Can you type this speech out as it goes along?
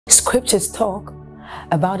Scriptures talk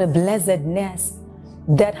about a blessedness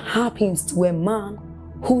that happens to a man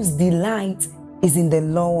whose delight is in the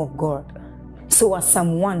law of God. So as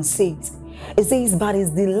Psalm 1 says, it says, but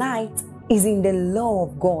his delight is in the law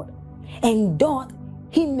of God, and doth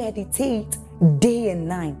he meditate day and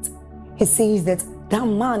night. He says that that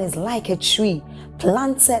man is like a tree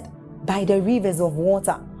planted by the rivers of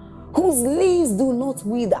water, whose leaves do not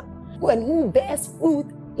wither, and who bears fruit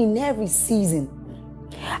in every season.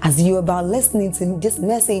 As you're about listening to this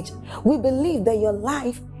message, we believe that your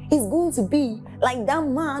life is going to be like that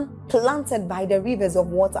man planted by the rivers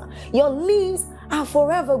of water. Your leaves are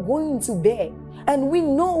forever going to bear. And we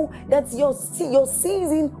know that your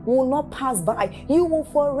season will not pass by. You will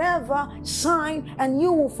forever shine and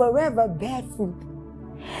you will forever bear fruit.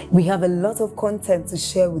 We have a lot of content to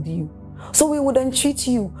share with you. So we would entreat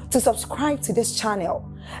you to subscribe to this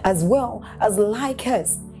channel, as well as like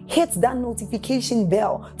us. Hit that notification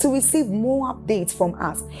bell to receive more updates from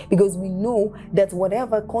us, because we know that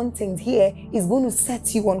whatever content here is going to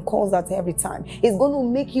set you on course at every time. It's going to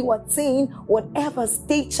make you attain whatever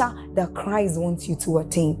stature that Christ wants you to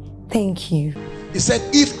attain. Thank you. He said,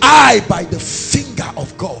 if I by the finger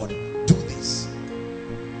of God do this.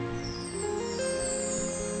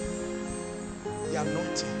 The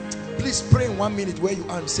anointing. Please pray in 1 minute where you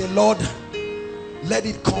are and say, Lord, let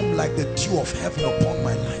it come like the dew of heaven upon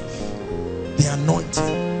my life. The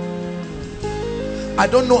anointing. I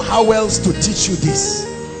don't know how else to teach you this.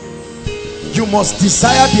 You must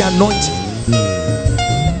desire the anointing.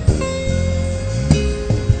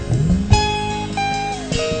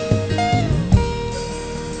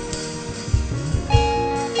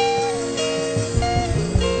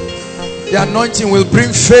 The anointing will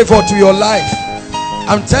bring favor to your life.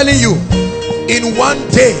 I'm telling you, in one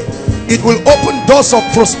day, it will open doors of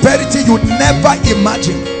prosperity you never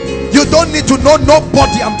imagined. You don't need to know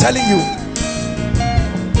nobody, I'm telling you.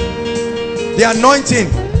 The anointing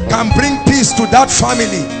can bring peace to that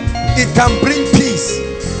family. It can bring peace.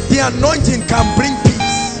 The anointing can bring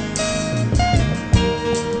peace.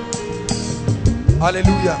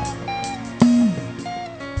 Hallelujah.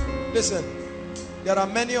 Listen, there are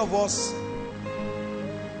many of us,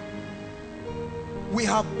 we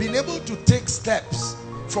have been able to take steps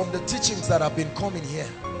from the teachings that have been coming here,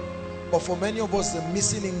 but for many of us the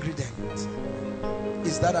missing ingredient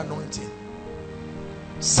is that anointing.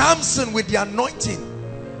 Samson with the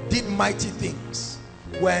anointing did mighty things.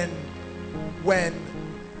 When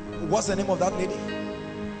what's the name of that lady?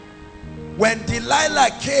 When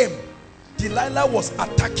Delilah came, Delilah was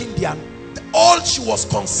attacking all she was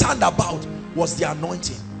concerned about was the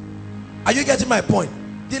anointing. Are you getting my point?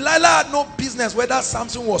 Delilah had no business whether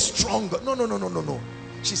Samson was strong. No.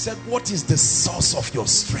 She said, what is the source of your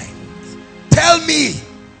strength? Tell me.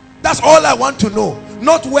 That's all I want to know.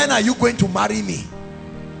 Not when are you going to marry me.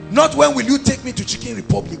 Not when will you take me to Chicken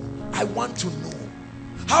Republic. I want to know.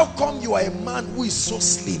 How come you are a man who is so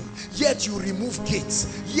slim, yet you remove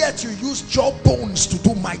gates, yet you use jawbones to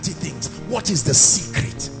do mighty things? What is the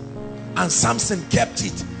secret? And Samson kept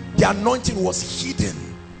it. The anointing was hidden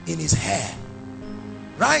in his hair.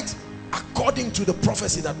 Right? According to the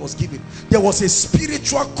prophecy that was given, there was a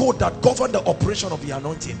spiritual code that governed the operation of the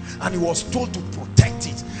anointing, and he was told to protect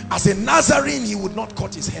it. As a Nazarene, he would not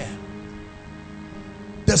cut his hair.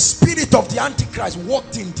 The spirit of the Antichrist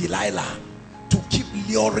walked in Delilah to keep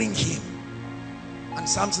luring him, and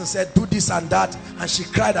Samson said, do this and that, and she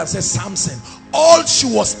cried and said, Samson, all she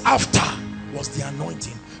was after was the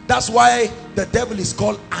anointing. That's why the devil is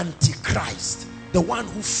called Antichrist, the one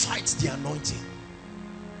who fights the anointing.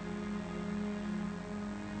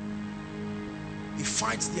 He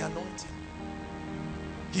fights the anointing.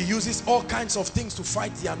 He uses all kinds of things to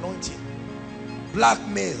fight the anointing.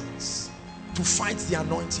 Blackmails to fight the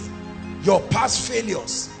anointing. Your past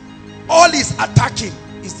failures, all he's attacking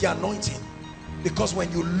is the anointing. Because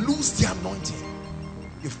when you lose the anointing,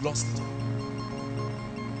 you've lost it.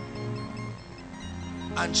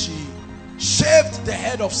 And she shaved the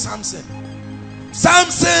head of Samson.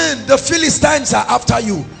 Samson, the Philistines are after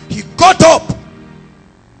you. He got up.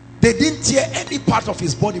 They didn't tear any part of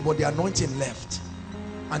his body, but the anointing left.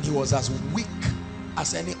 And he was as weak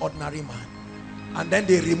as any ordinary man. And then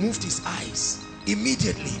they removed his eyes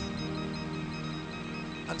immediately.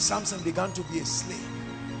 And Samson began to be a slave.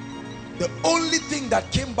 The only thing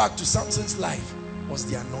that came back to Samson's life was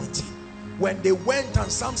the anointing. When they went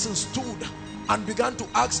and Samson stood and began to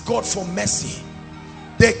ask God for mercy,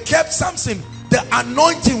 they kept Samson. The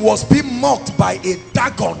anointing was being mocked by a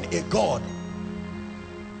Dagon, a god.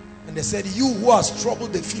 And they said, you who has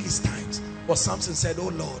troubled the Philistines. But Samson said, oh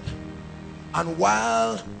Lord. And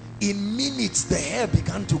while In minutes, the hair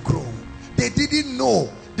began to grow. They didn't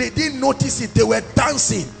know. They didn't notice it. They were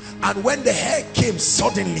dancing. And when the hair came,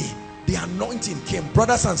 suddenly, the anointing came.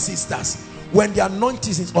 Brothers and sisters, when the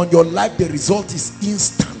anointing is on your life, the result is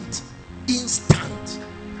instant. Instant.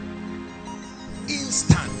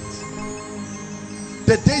 Instant.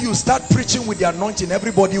 The day you start preaching with the anointing,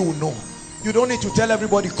 everybody will know. You don't need to tell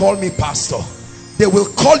everybody, call me pastor. They will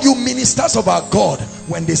call you ministers of our God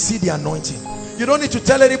when they see the anointing. You don't need to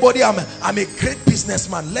tell anybody, I'm a great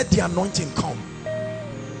businessman. Let the anointing come.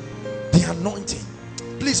 The anointing.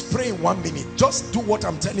 Please pray in 1 minute. Just do what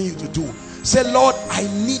I'm telling you to do. Say, Lord, I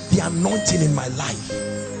need the anointing in my life.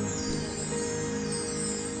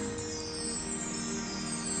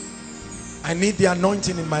 I need the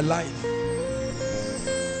anointing in my life.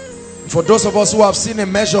 For those of us who have seen a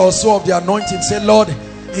measure or so of the anointing, say, Lord,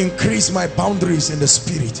 increase my boundaries in the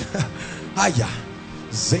spirit.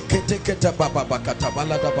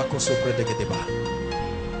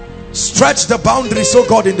 Stretch the boundaries, oh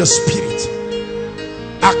God, in the spirit.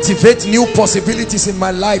 Activate new possibilities in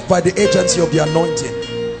my life by the agency of the anointing.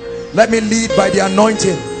 Let me lead by the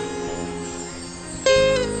anointing.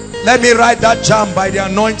 Let me write that jam by the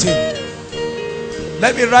anointing.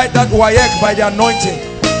 Let me write that WAEC by the anointing.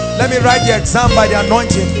 Let me write the exam by the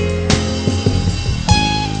anointing.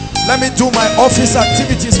 Let me do my office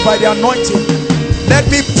activities by the anointing. Let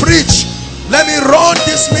me preach. Let me run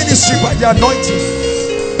this ministry by the anointing.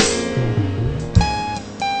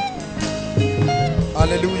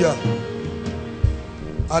 Hallelujah.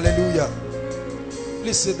 Hallelujah.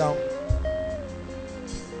 Please sit down.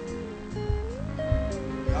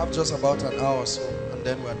 We have just about an hour or so, and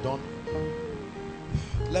then we're done.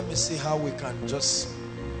 Let me see how we can just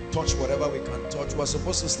touch whatever we can touch. We're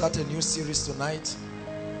supposed to start a new series tonight,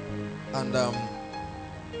 and there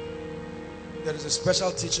is a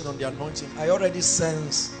special teaching on the anointing. I already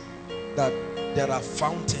sense that there are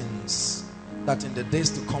fountains that in the days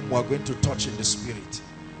to come we are going to touch in the spirit.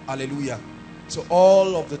 Hallelujah. So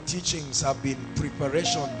all of the teachings have been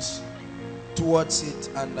preparations towards it,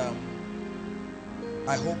 and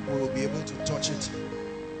I hope we will be able to touch it.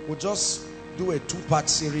 We'll just do a 2-part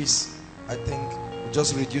series. I think we'll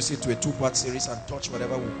just reduce it to a 2-part series and touch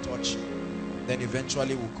whatever we'll touch. Then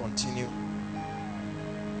eventually we'll continue,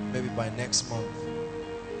 maybe by next month.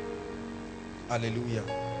 Hallelujah.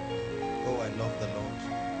 Oh, I love the Lord.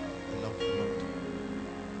 I love the Lord.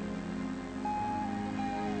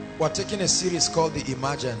 We're taking a series called The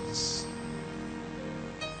Emergence.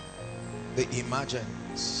 The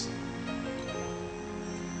Emergence.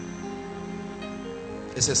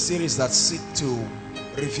 It's a series that seeks to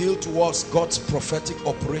reveal to us God's prophetic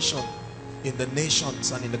operation in the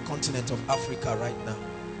nations and in the continent of Africa right now.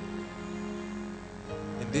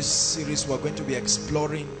 In this series, we're going to be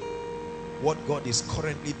exploring what God is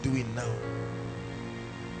currently doing now.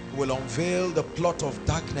 We'll unveil the plot of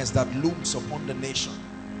darkness that looms upon the nation.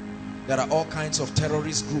 There are all kinds of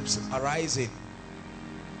terrorist groups arising,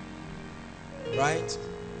 right?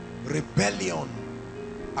 Rebellion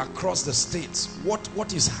across the states.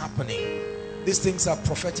 What is happening? These things are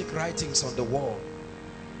prophetic writings on the wall,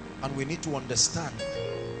 and we need to understand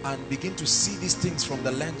and begin to see these things from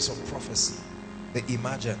the lens of prophecy. The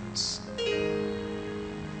emergence.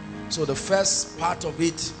 So the first part of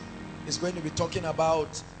it is going to be talking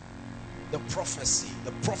about the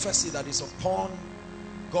prophecy that is upon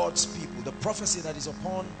God's people, the prophecy that is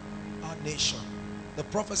upon our nation, the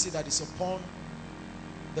prophecy that is upon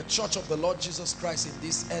the church of the Lord Jesus Christ in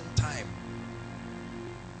this end time.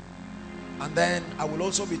 And then I will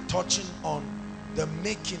also be touching on the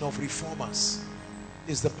making of reformers.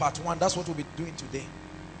 Is the part 1. That's what we'll be doing today.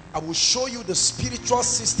 I will show you the spiritual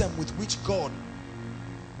system with which God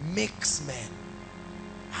makes men.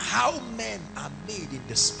 How men are made in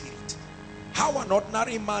the spirit. How an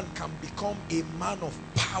ordinary man can become a man of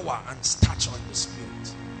power and stature in the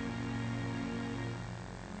spirit.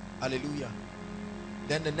 Hallelujah.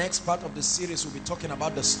 Then the next part of the series will be talking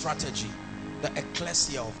about the strategy, the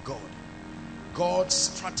ecclesia of God. God's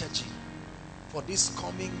strategy for this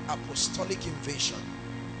coming apostolic invasion.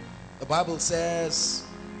 The Bible says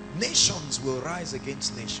nations will rise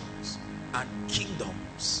against nations and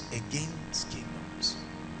kingdoms against kingdoms.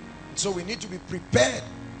 And so we need to be prepared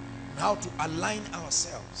on how to align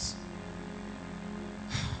ourselves.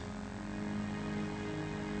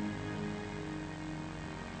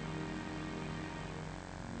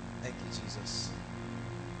 Thank you, Jesus.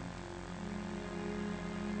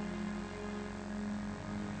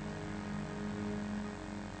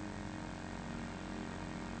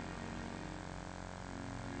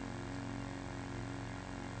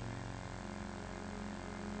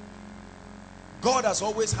 God has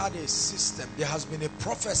always had a system. There has been a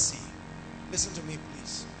prophecy. Listen to me,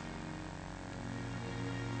 please.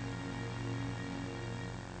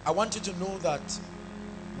 I want you to know that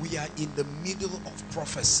we are in the middle of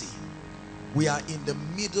prophecy. We are in the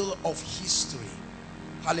middle of history.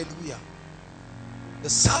 Hallelujah. The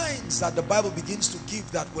signs that the Bible begins to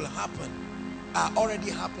give that will happen are already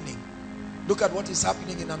happening. Look at what is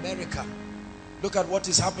happening in America. Look at what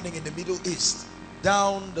is happening in the Middle East,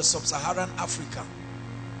 down the sub-Saharan Africa,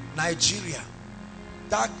 Nigeria.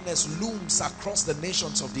 Darkness looms across the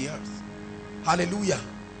nations of the earth. Hallelujah.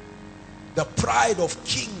 The pride of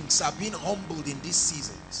kings are being humbled in these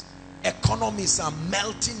seasons. Economies are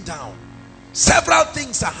melting down. Several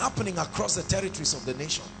things are happening across the territories of the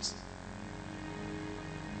nations.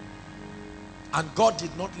 And God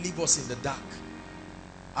did not leave us in the dark.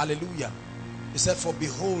 Hallelujah. He said, for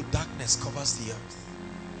behold, darkness covers the earth,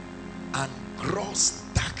 and gross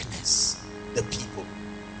darkness the people.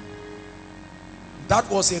 That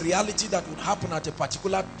was a reality that would happen at a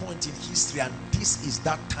particular point in history, and this is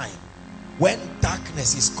that time when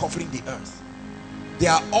darkness is covering the earth.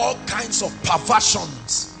 There are all kinds of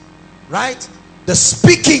perversions, right? The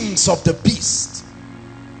speakings of the beast,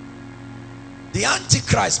 the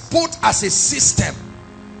Antichrist, both as a system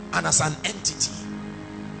and as an entity.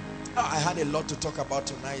 I had a lot to talk about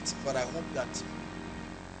tonight, but I hope that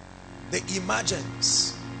the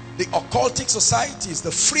emergence, the occultic societies, the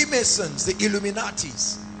Freemasons, the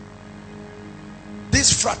Illuminatis,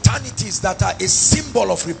 these fraternities that are a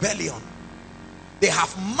symbol of rebellion, they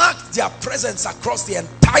have marked their presence across the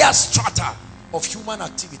entire strata of human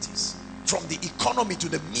activities, from the economy to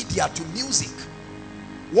the media to music.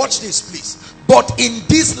 Watch this, please. But in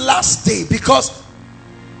this last day, because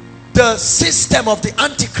the system of the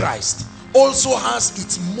Antichrist also has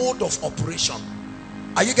its mode of operation.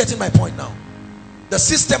 Are you getting my point now? The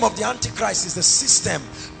system of the Antichrist is the system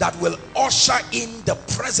that will usher in the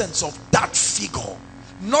presence of that figure,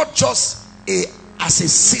 not just as a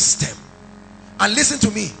system. And listen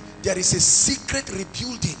to me, there is a secret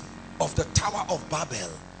rebuilding of the Tower of Babel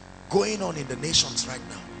going on in the nations right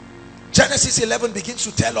now. Genesis 11 begins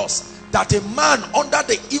to tell us that a man under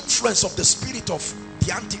the influence of the spirit of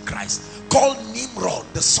the Antichrist, called Nimrod,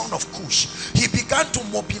 the son of Cush, he began to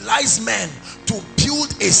mobilize men to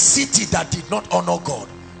build a city that did not honor God.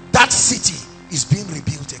 That city is being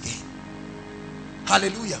rebuilt again.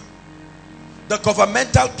 Hallelujah. The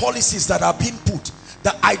governmental policies that are being put,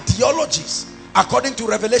 the ideologies, according to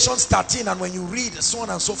Revelation 13, and when you read so on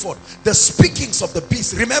and so forth, the speakings of the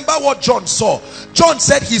beast. Remember what John saw. John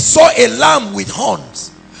said he saw a lamb with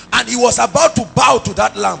horns, and he was about to bow to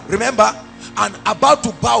that lamb. Remember? And about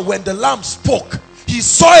to bow when the lamb spoke. He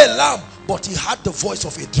saw a lamb, but he had the voice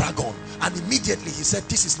of a dragon, and immediately he said,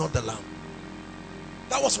 this is not the lamb.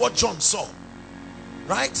 That was what John saw,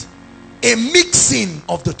 right? A mixing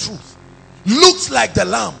of the truth. Looks like the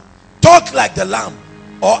lamb, talked like the lamb,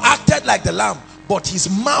 or acted like the lamb, but his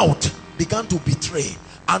mouth began to betray.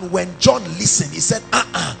 And when John listened, he said,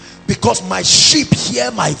 because my sheep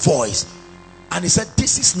hear my voice. And he said,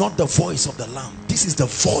 this is not the voice of the lamb, this is the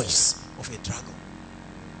voice of a dragon.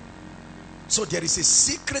 So there is a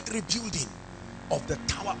secret rebuilding of the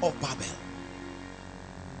Tower of Babel.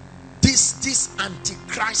 This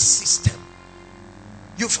Antichrist system.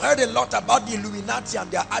 You've heard a lot about the Illuminati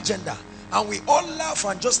and their agenda, and we all laugh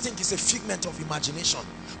and just think it's a figment of imagination.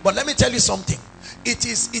 But let me tell you something. It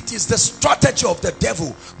is the strategy of the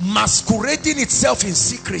devil masquerading itself in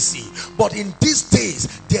secrecy. But in these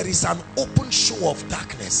days, there is an open show of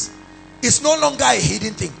darkness. It's no longer a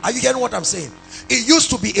hidden thing. Are you getting what I'm saying? It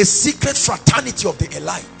used to be a secret fraternity of the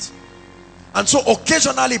elite. And so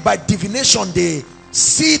occasionally by divination, they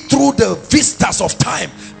see through the vistas of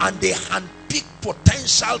time and they handpick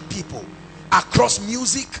potential people across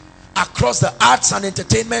music, across the arts and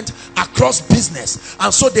entertainment, across business.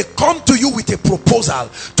 And so they come to you with a proposal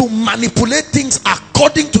to manipulate things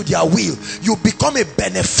according to their will. You become a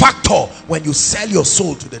benefactor when you sell your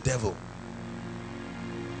soul to the devil.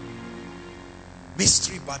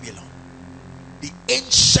 Mystery Babylon, the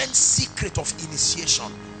ancient secret of initiation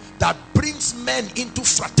that brings men into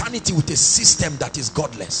fraternity with a system that is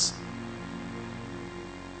godless.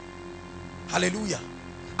 Hallelujah.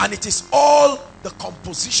 And it is all the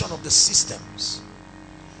composition of the systems.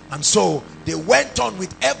 And so they went on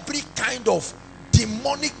with every kind of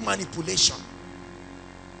demonic manipulation.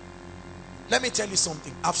 Let me tell you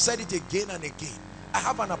something. I've said it again and again. I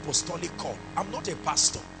have an apostolic call. I'm not a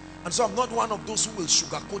pastor. And so I'm not one of those who will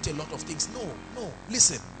sugarcoat a lot of things. No.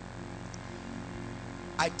 Listen.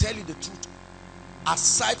 I tell you the truth.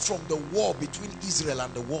 Aside from the war between Israel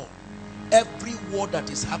and the world, every war that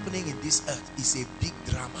is happening in this earth is a big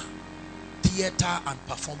drama, theater and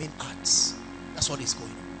performing arts. That's what is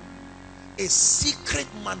going on. A secret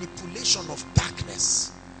manipulation of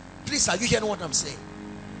darkness. Please, are you hearing what I'm saying?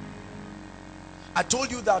 I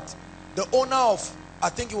told you that the owner of, I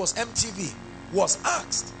think it was MTV, was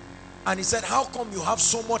asked, and he said, how come you have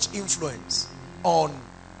so much influence on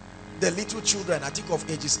the little children, I think of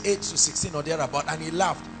ages 8 to 16 or thereabout? And he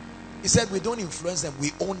laughed. He said, we don't influence them,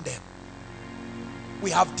 we own them. We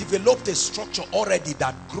have developed a structure already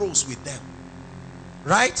that grows with them,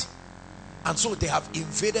 right? And so they have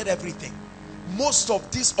invaded everything. Most of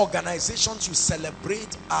these organizations you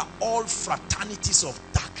celebrate are all fraternities of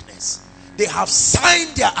darkness. They have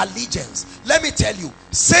signed their allegiance. Let me tell you,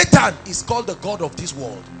 Satan is called the God of this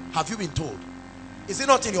world. Have you been told? Is it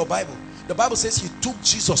not in your Bible? The Bible says he took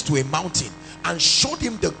Jesus to a mountain and showed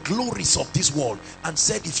him the glories of this world and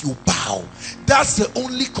said, if you bow, that's the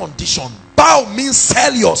only condition. Bow means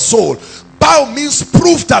sell your soul. Bow means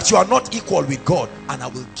prove that you are not equal with God, and I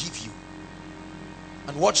will give you.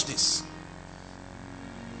 And watch this.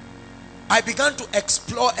 I began to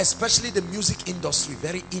explore especially the music industry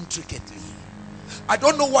very intricately. I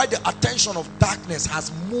don't know why the attention of darkness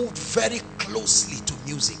has moved very closely to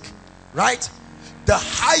music, right? The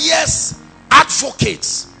highest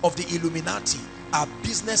advocates of the Illuminati are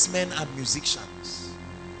businessmen and musicians,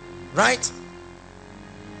 right?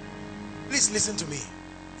 Please listen to me.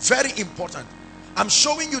 Very important. I'm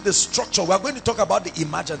showing you the structure. We're going to talk about the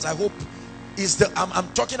emergence. I hope is the I'm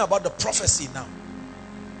talking about the prophecy now.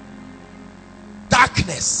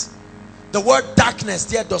 Darkness. The word darkness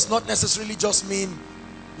there does not necessarily just mean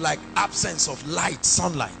like absence of light,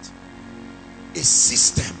 sunlight. A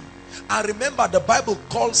system. And remember, the Bible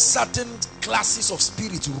calls certain classes of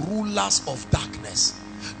spirits rulers of darkness.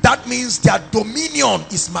 That means their dominion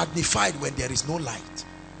is magnified when there is no light.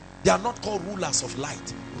 They are not called rulers of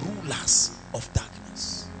light, rulers of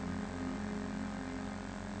darkness.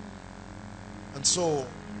 And so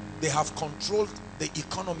they have controlled the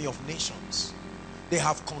economy of nations. They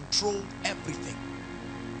have controlled everything.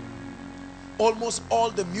 Almost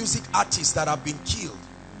all the music artists that have been killed,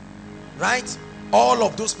 right? All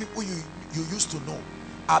of those people you used to know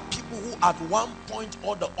are people who at one point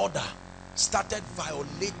or the other started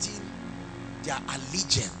violating their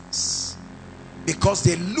allegiance, because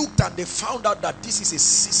they looked and they found out that this is a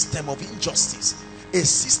system of injustice, a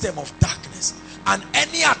system of darkness, and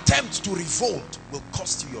any attempt to revolt will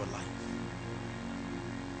cost you your life.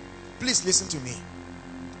 Please listen to me.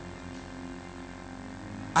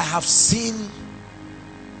 I have seen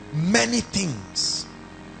many things.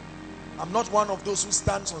 I'm not one of those who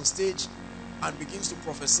stands on stage and begins to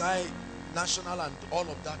prophesy national and all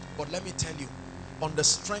of that, but let me tell you, on the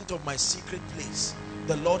strength of my secret place,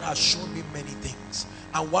 the Lord has shown me many things.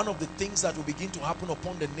 And one of the things that will begin to happen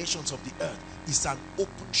upon the nations of the earth is an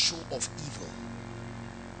open show of evil.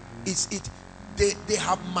 They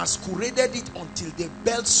have masqueraded it until they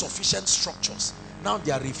built sufficient structures. Now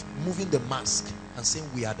they are removing the mask and saying,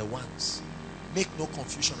 we are the ones. Make no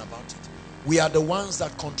confusion about it. We are the ones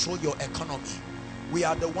that control your economy. We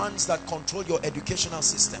are the ones that control your educational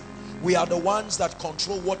system. We are the ones that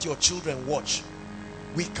control what your children watch.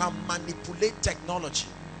 We can manipulate technology.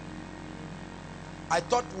 I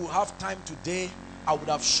thought we'll have time today. I would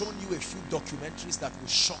have shown you a few documentaries that will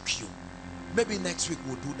shock you. Maybe next week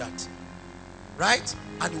we'll do that. Right?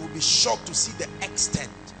 And you will be shocked to see the extent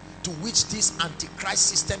to which this antichrist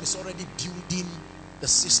system is already building the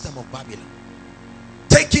system of Babylon.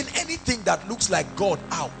 Taking anything that looks like God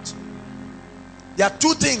out. There are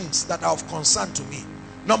two things that are of concern to me.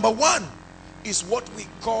 Number one is what we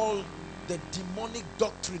call the demonic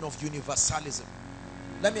doctrine of universalism.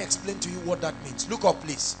 Let me explain to you what that means. Look up,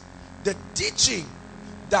 please. The teaching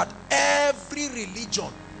that every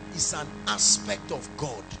religion is an aspect of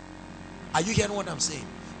God. Are you hearing what I'm saying?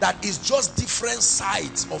 That is just different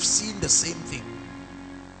sides of seeing the same thing.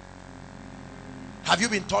 Have you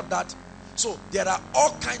been taught that? So there are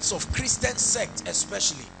all kinds of Christian sects,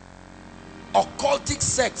 especially occultic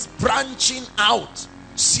sects branching out,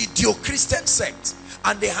 pseudo-Christian sects,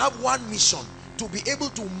 and they have one mission: to be able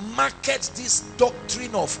to market this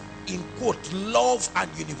doctrine of, in quote, love and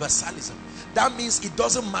universalism. That means it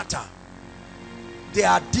doesn't matter. There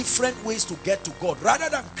are different ways to get to God. Rather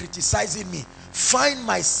than criticizing me, find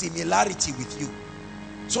my similarity with you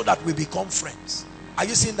so that we become friends. Are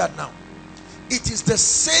you seeing that now? It is the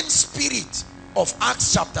same spirit of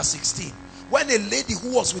Acts chapter 16. When a lady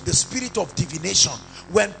who was with the spirit of divination,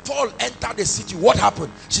 when Paul entered the city, what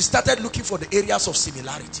happened? She started looking for the areas of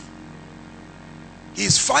similarity. He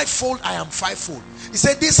is fivefold, I am fivefold. He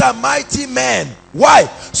said, these are mighty men. Why?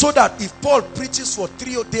 So that if Paul preaches for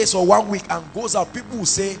 3 days or 1 week and goes out, people will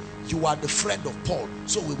say, you are the friend of Paul,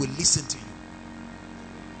 so we will listen to you.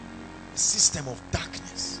 A system of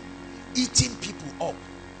darkness, eating people up.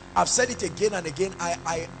 I've said it again and again.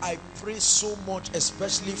 I pray so much,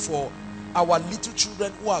 especially for our little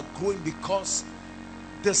children who are growing, because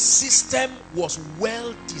the system was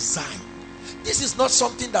well designed. This is not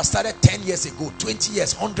something that started 10 years ago, 20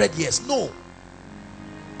 years, 100 years. No.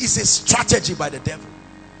 It's a strategy by the devil.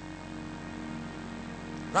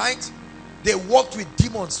 Right? They worked with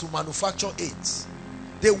demons to manufacture AIDS.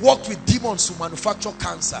 They worked with demons to manufacture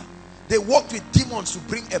cancer. They worked with demons to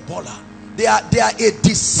bring Ebola. They are a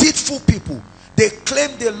deceitful people. They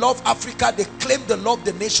claim they love Africa. They claim they love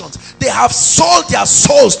the nations. They have sold their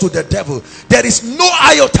souls to the devil. There is no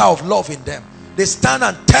iota of love in them. They stand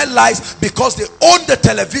and tell lies because they own the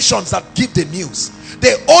televisions that give the news.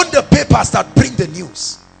 They own the papers that bring the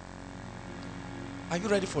news. Are you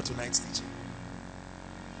ready for tonight's teaching?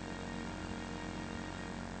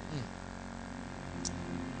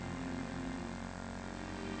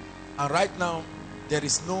 And right now, there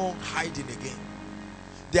is no hiding again.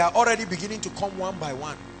 They are already beginning to come one by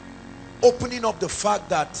one, opening up the fact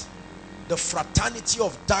that the fraternity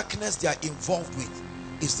of darkness they are involved with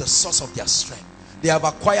is the source of their strength. They have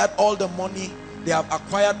acquired all the money, they have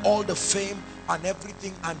acquired all the fame and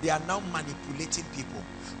everything, and they are now manipulating people.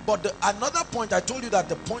 But another point, I told you that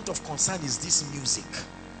the point of concern is this music.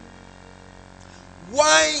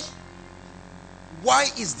 Why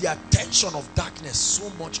is the attention of darkness so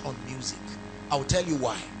much on music? I'll tell you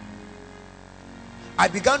why. I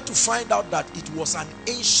began to find out that it was an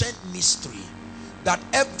ancient mystery, that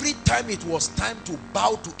every time it was time to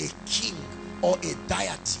bow to a king or a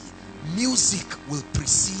deity, music will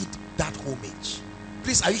precede that homage.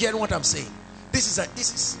 Please, are you hearing what I'm saying?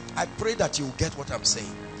 I pray that you will get what I'm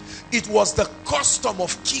saying. It was the custom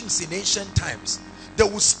of kings in ancient times. They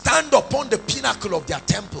would stand upon the pinnacle of their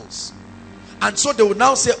temples, and so they will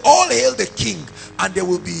now say, all hail the king, and there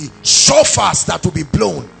will be shofars that will be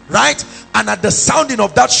blown, right? And at the sounding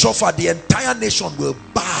of that shofar, the entire nation will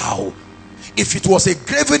bow. If it was a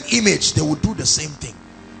graven image, they would do the same thing.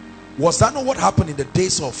 Was that not what happened in the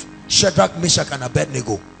days of Shadrach, Meshach, and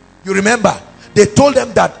Abednego? You remember, they told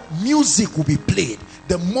them that music will be played.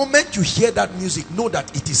 The moment you hear that music, know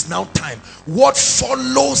that it is now time. What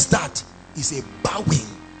follows that is a bowing,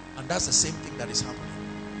 and that's the same thing that is happening.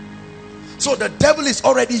 So the devil is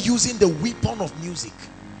already using the weapon of music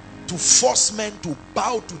to force men to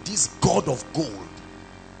bow to this God of gold,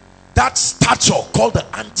 that stature called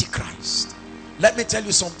the Antichrist. Let me tell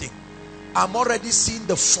you something. I'm already seeing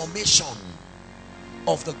the formation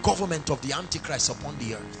of the government of the Antichrist upon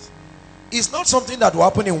the earth. It's not something that will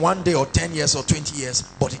happen in 1 day or 10 years or 20 years,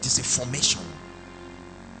 but it is a formation.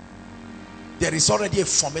 There is already a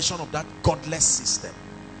formation of that godless system.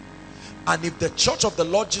 And if the church of the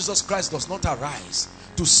Lord Jesus Christ does not arise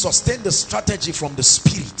to sustain the strategy from the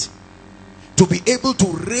spirit, to be able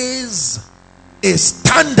to raise a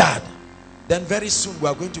standard, then very soon we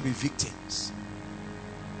are going to be victims.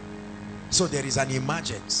 So there is an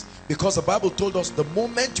emergence, because the Bible told us the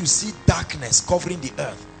moment you see darkness covering the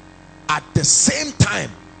earth, at the same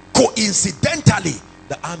time, coincidentally,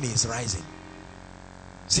 the army is rising.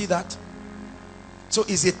 See that? So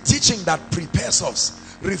it's a teaching that prepares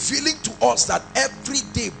us, revealing to us that every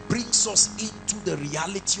day brings us into the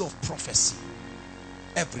reality of prophecy.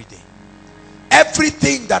 Every day.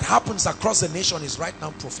 Everything that happens across the nation is right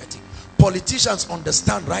now prophetic. Politicians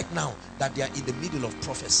understand right now that they are in the middle of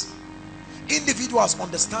prophecy. Individuals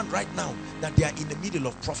understand right now that they are in the middle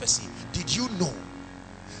of prophecy. Did you know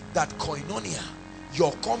that koinonia,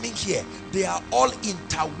 your coming here, they are all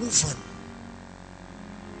interwoven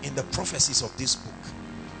in the prophecies of this book?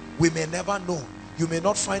 We may never know. You may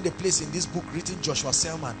not find a place in this book written Joshua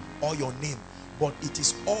Selman or your name, but it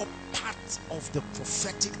is all part of the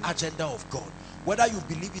prophetic agenda of God. Whether you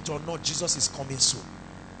believe it or not, Jesus is coming soon.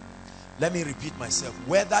 Let me repeat myself.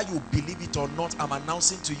 Whether you believe it or not, I'm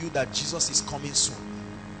announcing to you that Jesus is coming soon.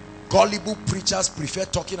 Gullible preachers prefer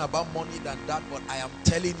talking about money than that, but I am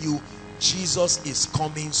telling you, Jesus is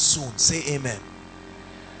coming soon. Say amen.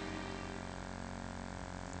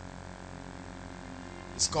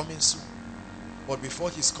 He's coming soon. But before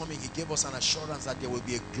he's coming, he gave us an assurance that there will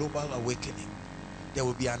be a global awakening. There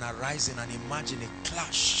will be an arising, and imagine a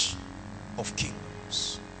clash of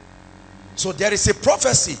kingdoms. So there is a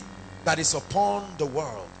prophecy that is upon the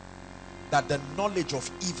world. that the knowledge of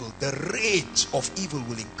evil, the rage of evil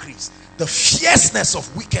will increase. The fierceness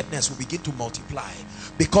of wickedness will begin to multiply,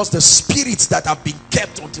 because the spirits that have been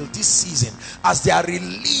kept until this season, as they are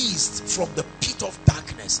released from the pit of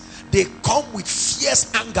darkness, they come with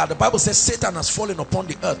fierce anger. The Bible says Satan has fallen upon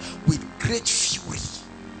the earth with great fury,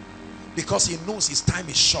 because he knows his time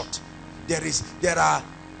is short. There are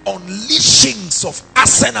unleashings of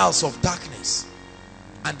arsenals of darkness,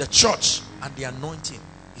 and the church and the anointing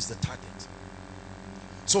is the target.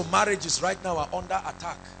 So marriages right now are under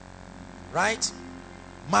attack, right?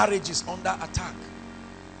 Marriage is under attack.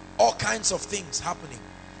 All kinds of things happening.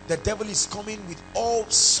 The devil is coming with all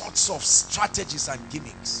sorts of strategies and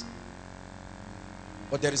gimmicks.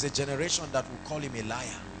 But there is a generation that will call him a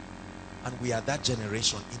liar, and we are that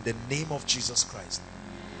generation in the name of Jesus Christ.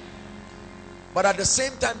 But at the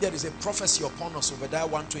same time, there is a prophecy upon us. Obadiah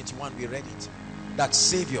 1:21, we read it, that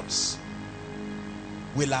saviors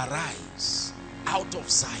will arise out of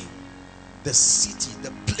Zion, the city,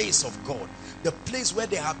 the place of God, the place where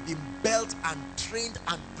they have been built and trained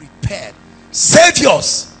and prepared.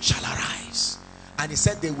 Saviors shall arise. And he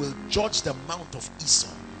said they will judge the mount of Esau,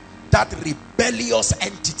 that rebellious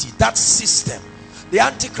entity, that system. The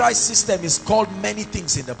Antichrist system is called many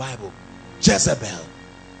things in the Bible: Jezebel,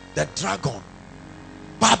 the dragon,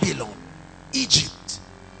 Babylon, Egypt.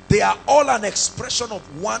 They are all an expression of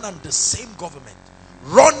one and the same government,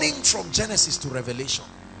 running from Genesis to Revelation.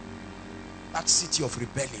 That city of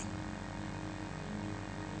rebellion.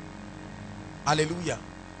 Hallelujah.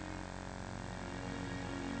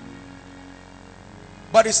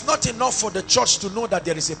 But it's not enough for the church to know that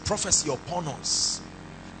there is a prophecy upon us,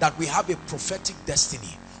 that we have a prophetic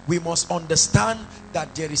destiny. We must understand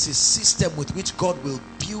that there is a system with which God will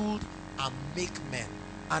build and make men.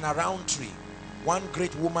 And around tree, one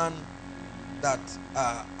great woman that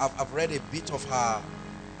I've read a bit of her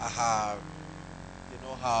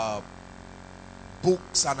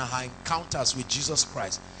books and her encounters with Jesus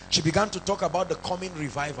Christ. She began to talk about the coming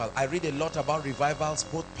revival. I read a lot about revivals,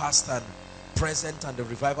 both past and present, and the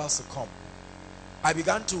revivals to come. I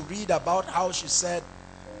began to read about how she said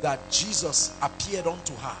that Jesus appeared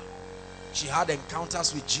unto her. She had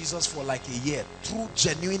encounters with Jesus for like a year, true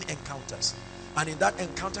genuine encounters. And in that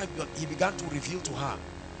encounter, he began to reveal to her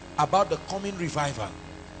about the coming revival.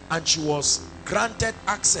 And she was granted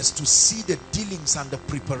access to see the dealings and the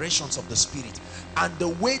preparations of the Spirit, and the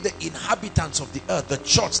way the inhabitants of the earth, the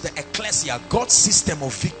church, the ecclesia, God's system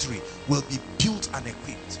of victory will be built and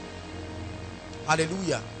equipped.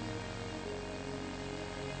 Hallelujah.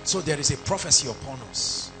 So there is a prophecy upon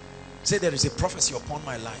us. Say, there is a prophecy upon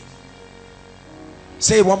my life.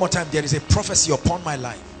 Say it one more time. There is a prophecy upon my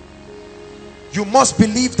life. You must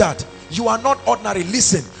believe that. You are not ordinary.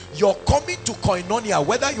 Listen, you're coming to koinonia,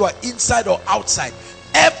 whether you are inside or outside.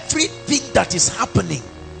 Everything that is happening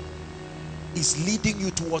is leading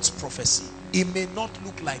you towards prophecy. It may not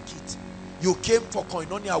look like it. You came for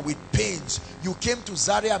koinonia with pains. You came to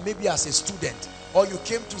Zaria maybe as a student, or you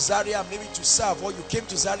came to Zaria maybe to serve, or you came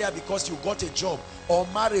to Zaria because you got a job, or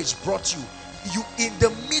marriage brought you. In the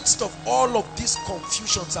midst of all of these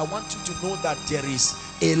confusions, I want you to know that there is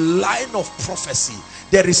a line of prophecy.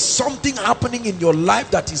 There is something happening in your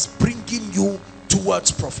life that is bringing you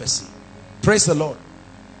towards prophecy. Praise the Lord.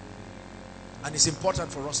 And it's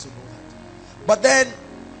important for us to know that. But then,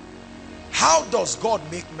 how does God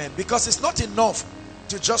make men? Because it's not enough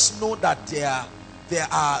to just know that there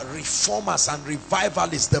are reformers and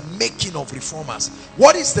revivalists, the making of reformers.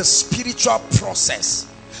 What is the spiritual process?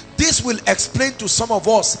 This will explain to some of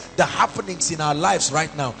us the happenings in our lives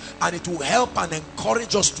right now, and it will help and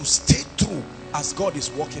encourage us to stay true as God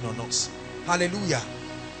is working on us. Hallelujah.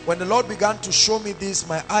 When the Lord began to show me this,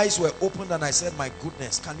 my eyes were opened and I said, my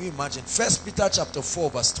goodness, can you imagine? 1 Peter chapter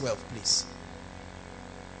 4 verse 12, please.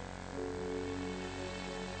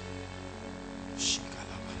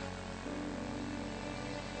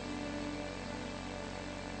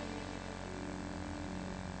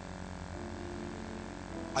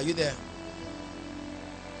 Are you there?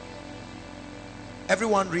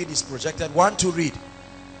 Everyone read is projected. 1, 2, read.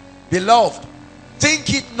 Beloved,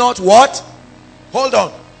 think it not what? Hold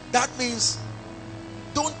on. That means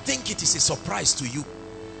don't think it is a surprise to you.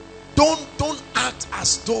 Don't act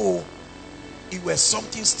as though it were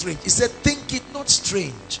something strange. He said, think it not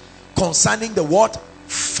strange concerning the what?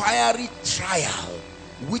 Fiery trial,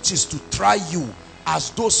 which is to try you as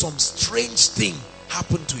though some strange thing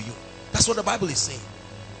happened to you. That's what the Bible is saying.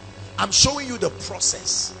 I'm showing you the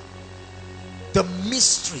process, the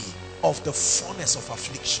mystery of the furnace of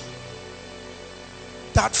affliction.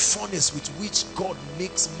 That furnace with which God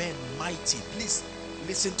makes men mighty. Please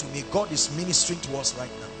listen to me. God is ministering to us right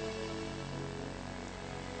now.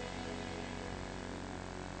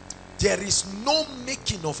 There is no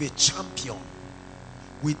making of a champion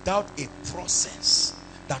without a process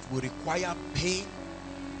that will require pain,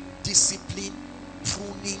 discipline,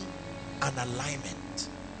 pruning, and alignment.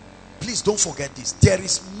 Please don't forget this. There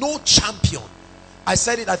is no champion. I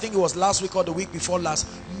said it, I think it was last week or the week before last.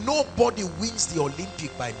 Nobody wins the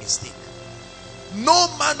Olympic by mistake. No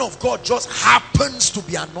man of God just happens to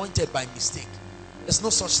be anointed by mistake. There's no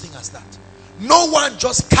such thing as that. No one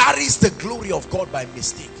just carries the glory of God by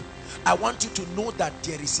mistake. I want you to know that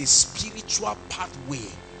there is a spiritual pathway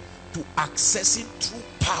to accessing true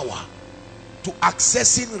power, to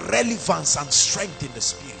accessing relevance and strength in the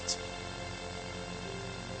spirit.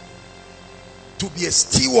 To be a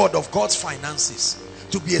steward of God's finances,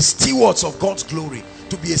 to be a steward of God's glory,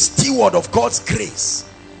 to be a steward of God's grace.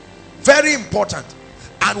 Very important.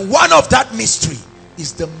 And one of that mystery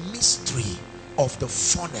is the mystery of the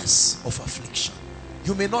furnace of affliction.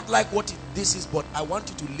 You may not like what this is, but I want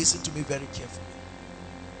you to listen to me very carefully.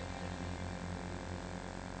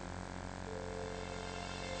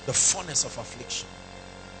 The furnace of affliction.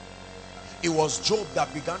 It was Job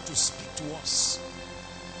that began to speak to us,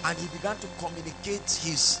 and he began to communicate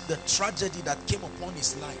the tragedy that came upon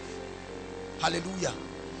his life. Hallelujah.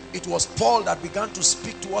 It was Paul that began to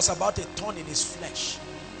speak to us about a thorn in his flesh.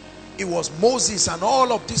 It was Moses and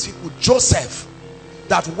all of these people, Joseph,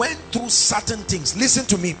 that went through certain things. Listen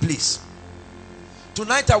to me, please.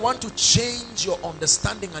 Tonight I want to change your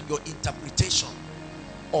understanding and your interpretation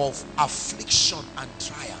of affliction and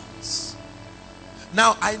trials.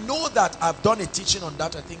 Now, I know that I've done a teaching on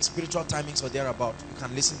that. I think Spiritual Timings or thereabout. You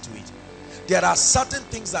can listen to it. There are certain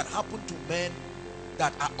things that happen to men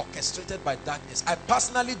that are orchestrated by darkness. I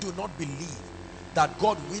personally do not believe that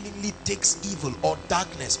God willingly takes evil or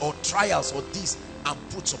darkness or trials or this and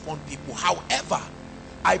puts upon people. However,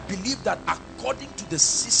 I believe that according to the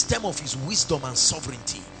system of his wisdom and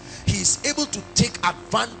sovereignty, he is able to take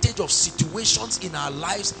advantage of situations in our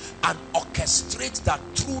lives and orchestrate that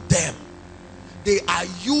through them they are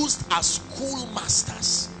used as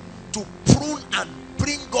schoolmasters to prune and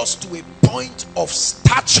bring us to a point of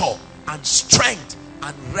stature and strength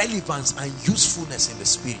and relevance and usefulness in the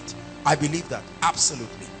spirit. I believe that,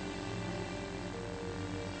 absolutely.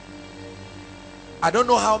 I don't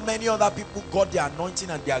know how many other people got their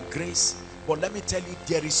anointing and their grace, but let me tell you,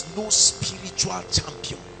 there is no spiritual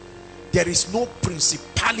champion, there is no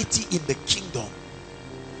principality in the kingdom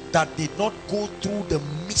that did not go through the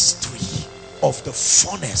mystery of the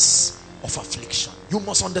furnace of affliction. You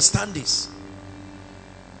must understand this.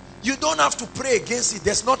 You don't have to pray against it.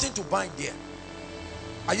 There's nothing to bind there.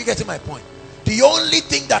 Are you getting my point? The only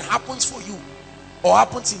thing that happens for you or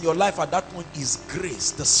happens in your life at that point is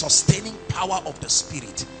grace, the sustaining power of the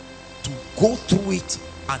spirit to go through it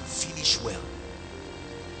and finish well.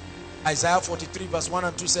 Isaiah 43 verse 1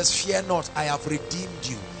 and 2 says, fear not, I have redeemed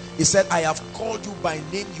you. He said, I have called you by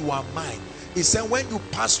name, you are mine. He said, when you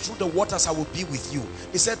pass through the waters, I will be with you.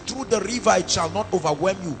 He said, through the river it shall not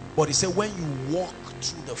overwhelm you. But he said, when you walk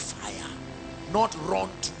through the fire, not run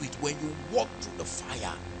through it. When you walk through the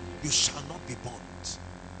fire, you shall not be burnt.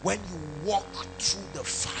 When you walk through the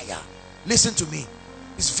fire, listen to me,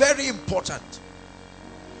 it's very important.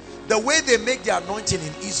 The way they make the anointing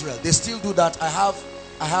in Israel, they still do that. I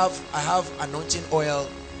have anointing oil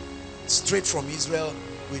straight from Israel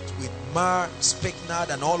with myrrh, spikenard,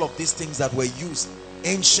 and all of these things that were used,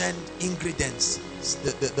 ancient ingredients,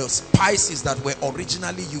 the spices that were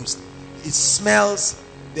originally used. It smells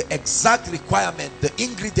the exact requirement, the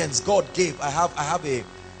ingredients God gave. I have a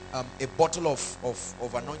bottle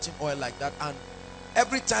of anointing oil like that, and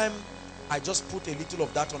every time I just put a little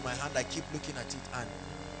of that on my hand, I keep looking at it, and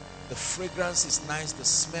the fragrance is nice, the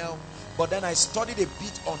smell. But then I studied a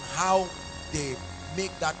bit on how they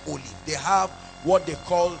make that olive. They have what they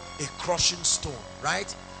call a crushing stone,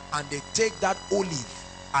 right? And they take that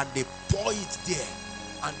olive and they pour it there,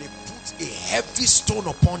 and they put a heavy stone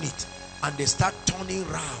upon it, and they start turning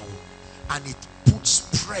round, and it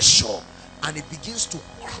puts pressure, and it begins to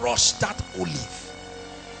crush that olive.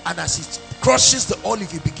 And as it crushes the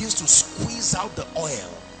olive, it begins to squeeze out the oil.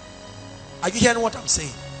 Are you hearing what I'm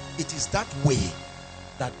saying? It is that way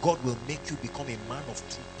that God will make you become a man of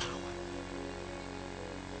true power.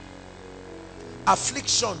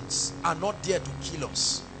 Afflictions are not there to kill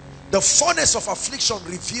us. The furnace of affliction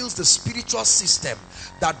reveals the spiritual system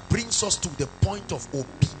that brings us to the point of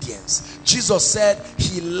obedience. Jesus said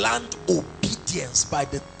he learned obedience by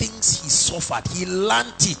the things he suffered. He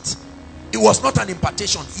learned it. It was not an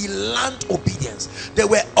impartation. He learned obedience. There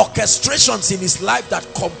were orchestrations in his life that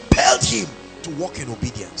compelled him to walk in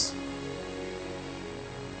obedience.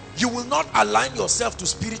 You will not align yourself to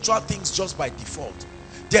spiritual things just by default.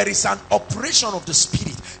 there is an operation of the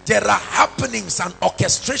Spirit. There are happenings and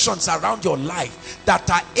orchestrations around your life that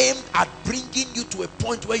are aimed at bringing you to a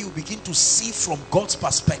point where you begin to see from God's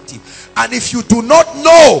perspective. And if you do not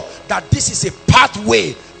know that this is a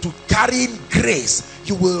pathway to carrying grace,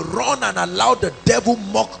 you will run and allow the devil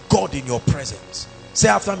mock God in your presence. Say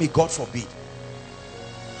after me, God forbid.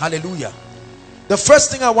 Hallelujah. The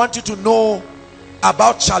first thing I want you to know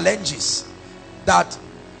about challenges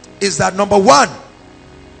is that number one,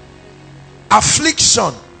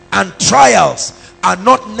 affliction and trials are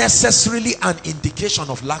not necessarily an indication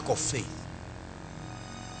of lack of faith.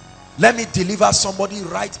 Let me deliver somebody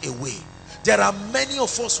right away. There are many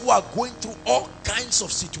of us who are going through all kinds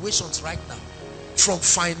of situations right now, from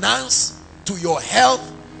finance to your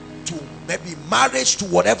health to maybe marriage to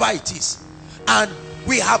whatever it is, and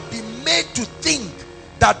we have been made to think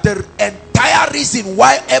that the entire reason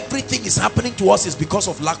why everything is happening to us is because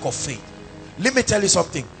of lack of faith. Let me tell you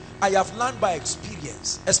something. I have learned by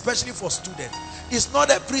experience, especially for students. It's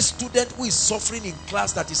not every student who is suffering in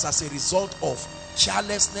class that is as a result of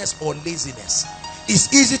carelessness or laziness.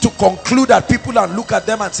 It's easy to conclude that people and look at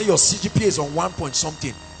them and say your CGPA is on 1 point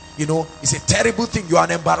something. You know, it's a terrible thing. You are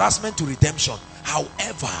an embarrassment to redemption.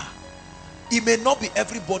 However, it may not be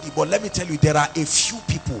everybody, but let me tell you, there are a few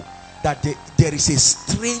people that there is a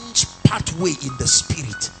strange pathway in the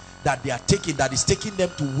spirit that they are taking, that is taking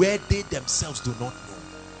them to where they themselves do not know.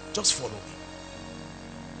 Just follow me.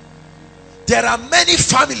 There are many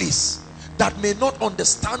families that may not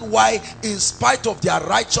understand why, in spite of their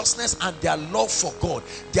righteousness and their love for God,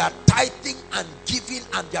 their tithing and giving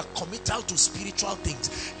and their committal to spiritual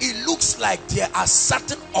things, it looks like there are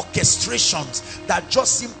certain orchestrations that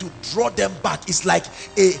just seem to draw them back. It's like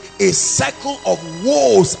a cycle of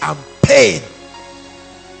woes and pain.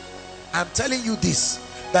 I'm telling you this,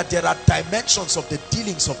 that there are dimensions of the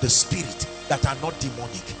dealings of the spirit that are not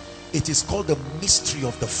demonic. It is called the mystery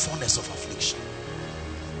of the furnace of affliction.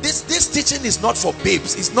 This teaching is not for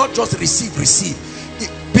babes. It's not just receive.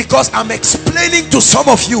 Because I'm explaining to some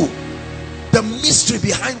of you the mystery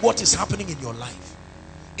behind what is happening in your life.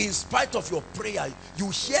 In spite of your prayer, you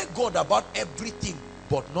hear God about everything,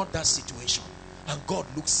 but not that situation. And God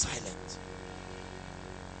looks silent.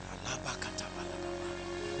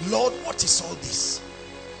 Lord, what is all this?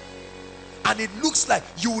 And it looks like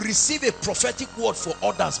you receive a prophetic word for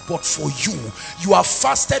others, but for you have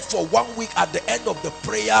fasted for 1 week. At the end of the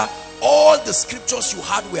prayer, all the scriptures you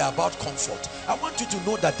had were about comfort. I want you to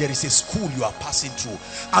know that there is a school you are passing through,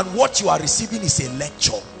 and what you are receiving is a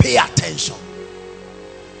lecture. Pay attention.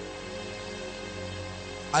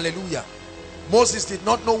 Hallelujah. Moses did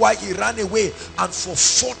not know why he ran away, and for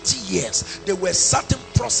 40 years there were certain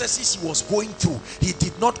processes he was going through he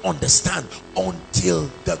did not understand, until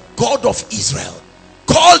the God of Israel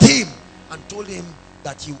called him and told him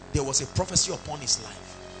that there was a prophecy upon his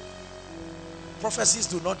life. Prophecies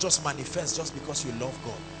do not just manifest just because you love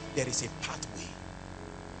God. There is a pathway.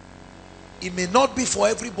 It may not be for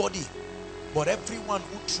everybody, but everyone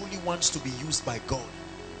who truly wants to be used by God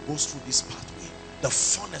goes through this pathway, the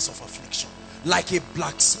furnace of affliction. Like a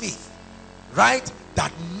blacksmith, right,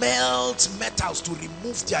 that melts metals to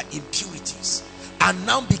remove their impurities and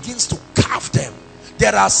now begins to carve them.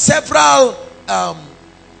 There are several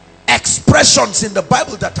expressions in the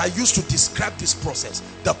Bible that are used to describe this process.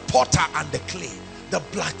 The potter and the clay, the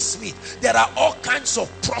blacksmith. There are all kinds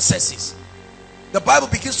of processes. The Bible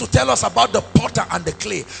begins to tell us about the potter and the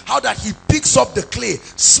clay, how that he picks up the clay,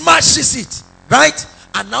 smashes it, right,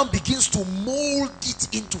 and now begins to mold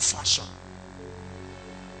it into fashion.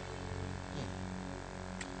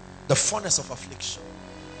 The furnace of affliction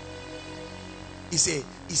is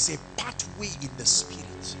a pathway in the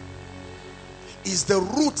spirit. Is the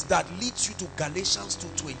route that leads you to Galatians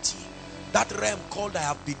 2:20. That realm called, I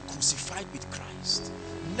have been crucified with Christ.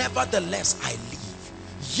 Nevertheless I live.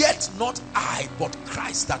 Yet not I, but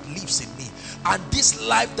Christ that lives in me. And this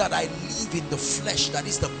life that I live in the flesh, that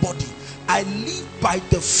is the body, I live by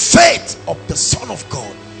the faith of the Son of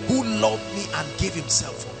God, who loved me and gave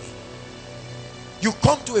himself for me. You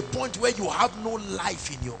come to a point where you have no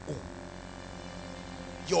life in your own.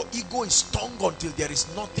 Your ego is stung until there is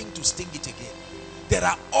nothing to sting it again. There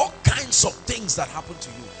are all kinds of things that happen to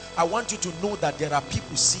you. I want you to know that there are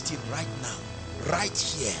people sitting right now, right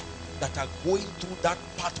here, that are going through that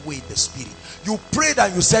pathway in the spirit. You prayed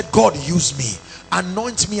and you said, God, use me,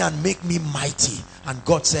 anoint me and make me mighty. And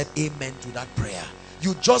God said amen to that prayer.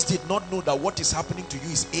 You just did not know that what is happening to you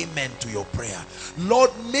is amen to your prayer. Lord,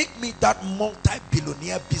 make me that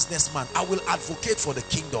multi-billionaire businessman. I will advocate for the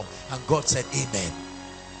kingdom. And God said amen.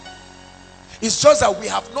 It's just that we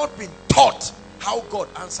have not been taught how God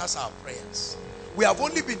answers our prayers. We have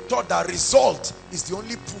only been taught that result is the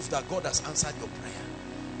only proof that God has answered your prayer.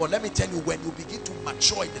 But let me tell you, when you begin to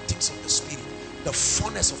mature in the things of the Spirit, the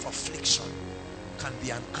furnace of affliction can be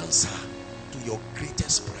an answer to your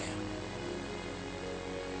greatest prayer.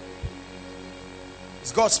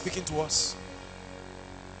 Is God speaking to us?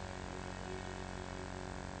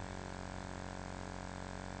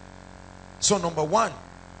 So number one,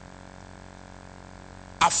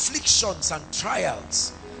 afflictions and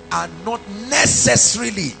trials are not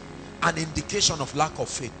necessarily an indication of lack of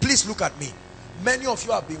faith. Please look at me. Many of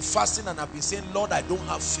you have been fasting and have been saying, Lord, I don't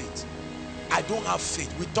have faith. I don't have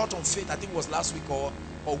faith. We taught on faith, I think it was last week or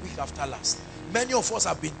week after last. Many of us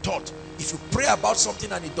have been taught, if you pray about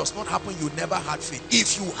something and it does not happen, you never had faith.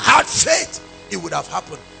 If you had faith, it would have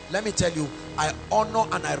happened. Let me tell you, I honor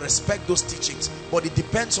and I respect those teachings, but it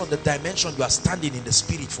depends on the dimension you are standing in the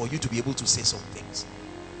Spirit for you to be able to say some things.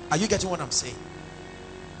 Are you getting what I'm saying?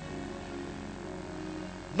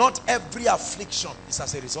 Not every affliction is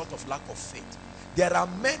as a result of lack of faith. There are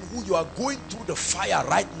men who you are going through the fire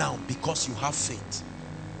right now because you have faith.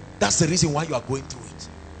 That's the reason why you are going through it.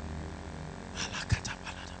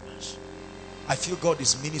 I feel God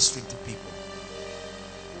is ministering to people.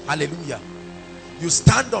 Hallelujah. You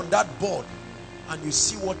stand on that board and you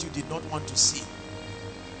see what you did not want to see.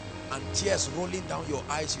 And tears rolling down your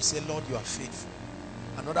eyes, you say, Lord, you are faithful.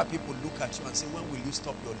 And other people look at you and say, when will you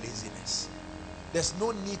stop your laziness? There's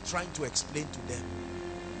no need trying to explain to them.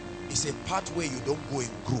 It's a pathway you don't go in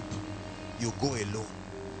group. You go alone.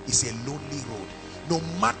 It's a lonely road. No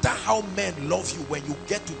matter how men love you, when you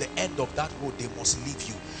get to the end of that road, they must leave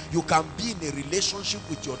you. You can be in a relationship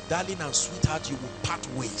with your darling and sweetheart, you will part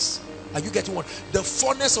ways. Are you getting one? The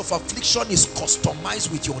furnace of affliction is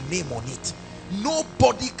customized with your name on it.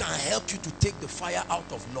 Nobody can help you to take the fire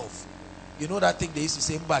out of love. You know that thing they used to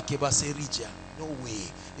say, no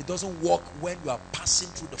way. It doesn't work when you are passing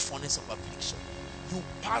through the furnace of affliction. You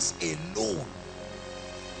pass alone.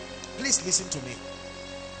 Please listen to me.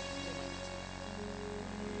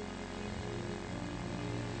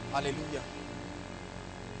 Hallelujah.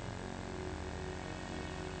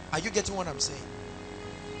 Are you getting what I'm saying?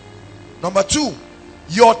 Number two,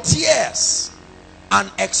 your tears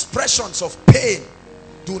and expressions of pain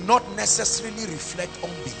do not necessarily reflect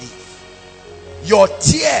unbelief. Your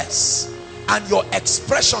tears and your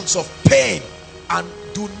expressions of pain and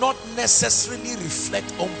do not necessarily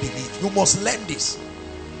reflect unbelief. You must learn this.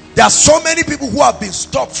 There are so many people who have been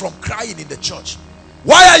stopped from crying in the church.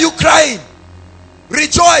 Why are you crying?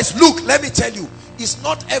 Rejoice. Look, let me tell you, it's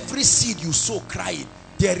not every seed you sow crying.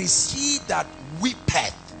 There is he that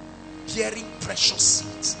weepeth, bearing precious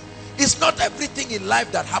seeds. It's not everything in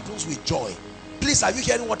life that happens with joy. Please, are you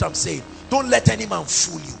hearing what I'm saying? Don't let any man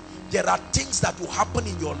fool you. There are things that will happen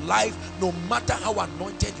in your life, no matter how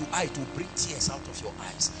anointed you are, it will bring tears out of your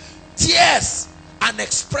eyes. Tears and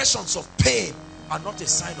expressions of pain are not a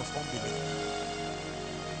sign of unbelief.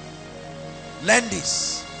 Learn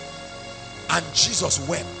this. And Jesus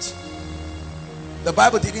wept. The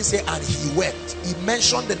Bible didn't say and he wept. He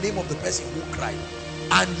mentioned the name of the person who cried.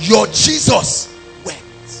 And your Jesus wept.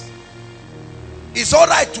 It's all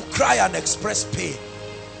right to cry and express pain.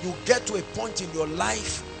 You get to a point in your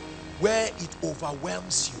life where it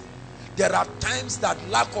overwhelms you. There are times that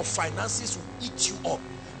lack of finances will eat you up,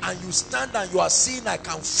 and you stand and you are saying, I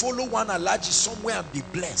can follow one allergy somewhere and be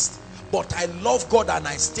blessed, but I love God and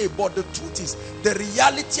I stay. But the truth is, the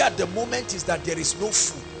reality at the moment is that there is no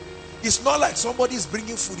food. It's not like somebody is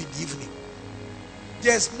bringing food in the evening.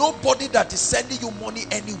 There's nobody that is sending you money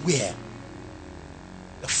anywhere.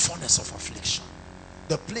 The furnace of affliction,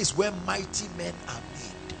 the place where mighty men are made.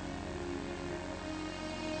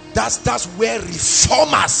 That's where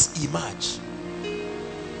reformers emerge.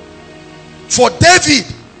 For David,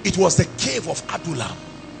 it was the cave of Adullam.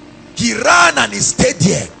 He ran and he stayed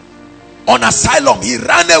there on asylum. He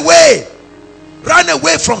ran away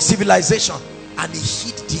from civilization, and he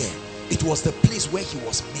hid there. It was the place where he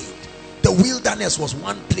was made. The wilderness was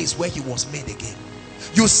one place where he was made again.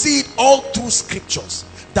 You see it all through scriptures,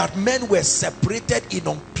 that men were separated in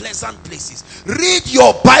unpleasant places. Read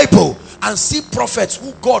your Bible and see prophets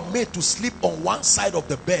who God made to sleep on one side of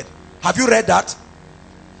the bed. Have you read that?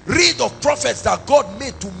 Read of prophets that God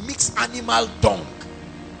made to mix animal dung.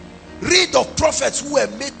 Read of prophets who were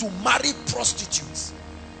made to marry prostitutes.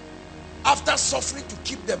 After suffering to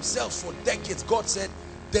keep themselves for decades, God said,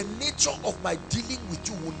 the nature of my dealing with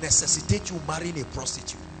you will necessitate you marrying a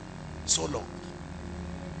prostitute. So long.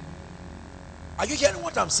 Are you hearing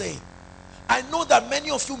what I'm saying? I know that many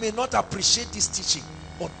of you may not appreciate this teaching,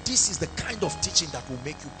 but this is the kind of teaching that will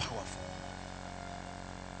make you powerful.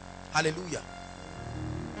 Hallelujah.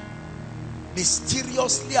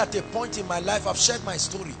 Mysteriously, at a point in my life, I've shared my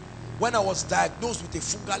story. When I was diagnosed with a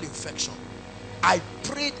fungal infection, I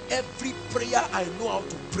prayed every prayer I know how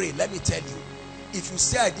to pray. Let me tell you, if you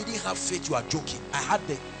say I didn't have faith, you are joking. I had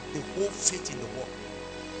the whole faith in the world.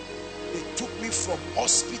 They took me from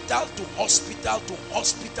hospital to hospital to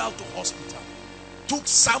hospital to hospital. Took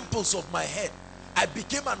samples of my head. I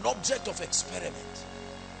became an object of experiment.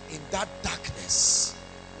 In that darkness,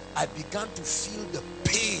 I began to feel the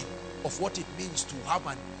pain of what it means to have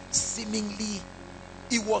an seemingly,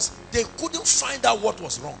 they couldn't find out what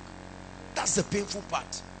was wrong. That's the painful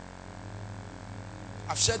part.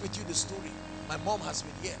 I've shared with you the story. My mom has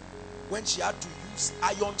been here. When she had to use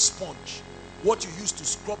iron sponge, what you used to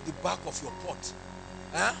scrub the back of your pot,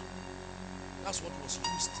 that's what was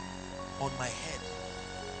used on my head.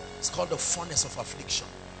 It's called the furnace of affliction.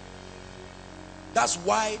 That's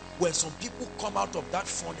why when some people come out of that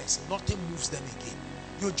furnace, nothing moves them again.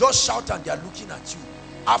 You just shout and they are looking at you.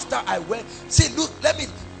 After I went, see, look,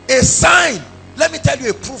 a sign. Let me tell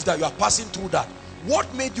you a proof that you are passing through that.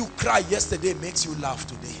 What made you cry yesterday makes you laugh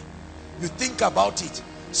today. You think about it.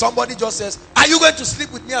 Somebody just says, are you going to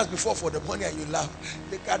sleep with me as before for the money? And you laugh.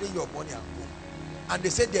 They carry your money and go. And they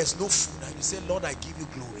say there's no food. And you say, Lord, I give you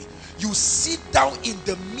glory. You sit down in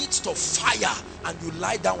the midst of fire and you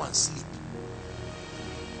lie down and sleep.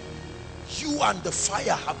 You and the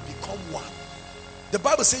fire have become one. The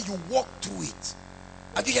Bible says you walk through it.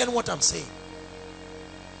 Are you hearing what I'm saying?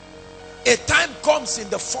 A time comes in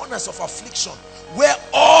the furnace of affliction where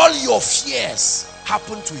all your fears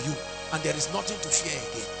happen to you and there is nothing to fear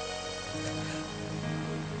again.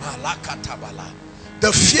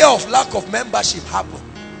 The fear of lack of membership happened.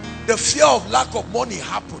 The fear of lack of money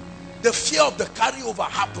happened. The fear of the carryover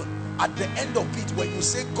happened. At the end of it, when you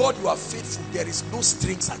say, God, you are faithful, there is no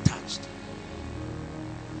strings attached.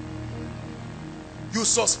 You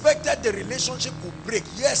suspected the relationship would break.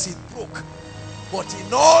 Yes, it broke. But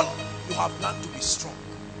in all, you have learned to be strong.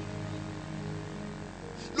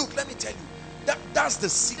 Look, let me tell you, that's the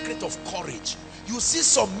secret of courage. You see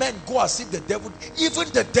some men go as if the devil, even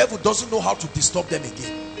the devil doesn't know how to disturb them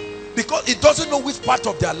again. Because it doesn't know which part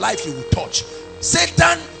of their life he will touch.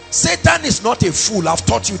 Satan is not a fool. I've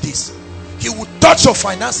taught you this. He will touch your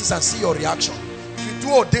finances and see your reaction. If you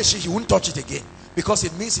do audacious, he won't touch it again. Because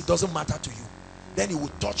it means it doesn't matter to you. Then he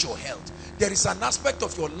will touch your health. There is an aspect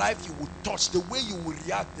of your life you will touch. The way you will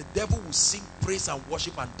react, the devil will sing praise and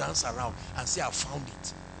worship and dance around and say, I found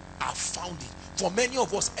it. I found it. For many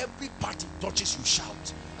of us, every part he touches, you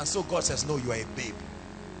shout. And so God says, no, you are a babe.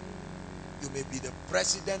 You may be the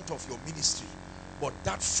president of your ministry, but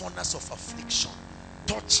that furnace of affliction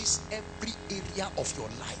touches every area of your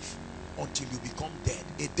life until you become dead.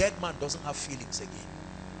 A dead man doesn't have feelings again.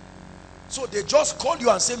 So they just call you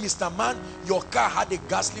and say, Mr. Man, your car had a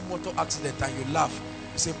ghastly motor accident, and you laugh.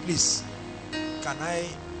 You say, please,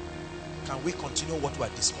 can we continue what we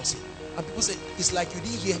are discussing? And people say, it's like you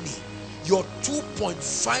didn't hear me. Your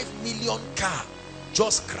 2.5 million car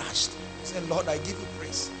just crashed. Say, Lord, I give you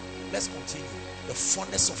praise. Let's continue. The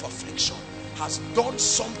furnace of affliction has done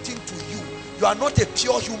something to you. You are not a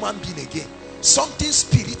pure human being again. Something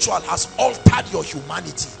spiritual has altered your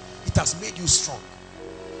humanity. It has made you strong.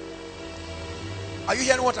 Are you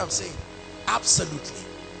hearing what I'm saying? Absolutely.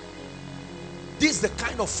 This is the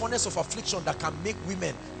kind of furnace of affliction that can make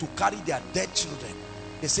women to carry their dead children.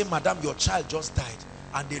 They say, Madam, your child just died.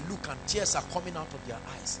 And they look and tears are coming out of their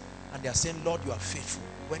eyes. And they are saying, Lord, you are faithful.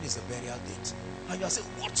 When is the burial date? And you are saying,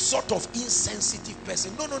 what sort of insensitive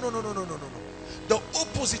person? No. The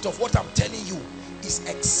opposite of what I'm telling you is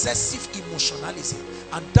excessive emotionalism.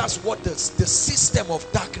 And that's what the system of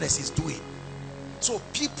darkness is doing. So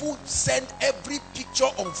people send every picture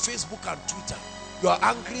on Facebook and Twitter. You are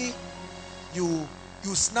angry, you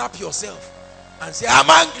snap yourself and say, I'm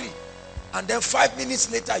angry. And then 5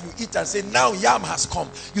 minutes later you eat and say, now yam has come.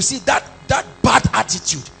 You see, that bad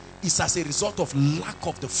attitude is as a result of lack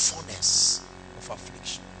of the furnace of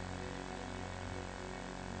affliction.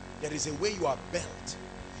 There is a way you are built.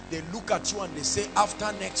 They look at you and they say,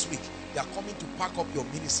 after next week, they are coming to pack up your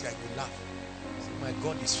ministry, and you laugh. You say, my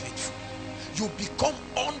God is faithful. You become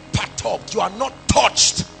unperturbed. You are not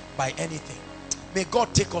touched by anything. May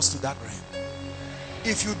God take us to that realm.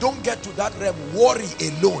 If you don't get to that realm, worry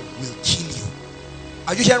alone will kill you.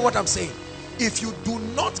 Are you hearing what I'm saying? If you do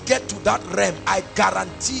not get to that realm, I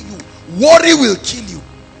guarantee you, worry will kill you.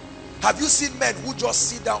 Have you seen men who just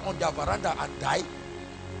sit down on their veranda and die?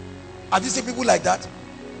 Have you seen people like that?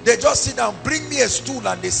 They just sit down, bring me a stool,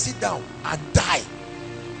 and they sit down and die.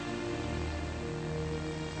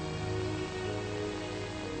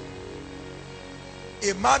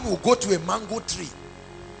 A man will go to a mango tree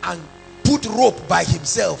and put rope by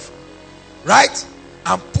himself, right?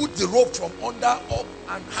 And put the rope from under up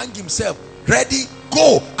and hang himself. Ready,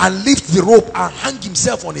 go, and lift the rope and hang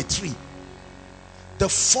himself on a tree. The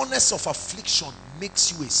furnace of affliction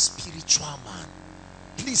makes you a spiritual man.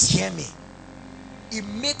 Please hear me. It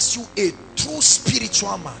makes you a true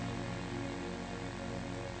spiritual man.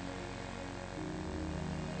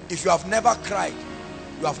 If you have never cried,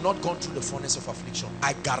 you have not gone through the furnace of affliction.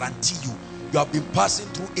 I guarantee you, you have been passing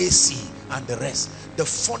through AC and the rest. The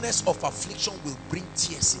furnace of affliction will bring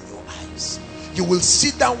tears in your eyes. You will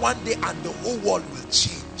sit down one day and the whole world will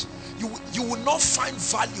change. You will not find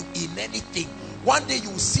value in anything. One day you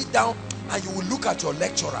will sit down and you will look at your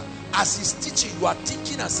lecturer. As he's teaching, you are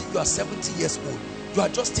thinking as if you are 70 years old. You are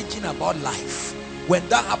just thinking about life. When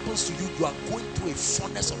that happens to you, you are going through a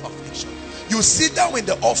furnace of affliction. You sit down in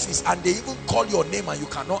the office and they even call your name and you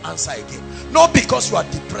cannot answer again. Not because you are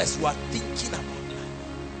depressed, you are thinking about life.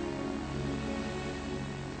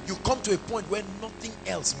 You come to a point where nothing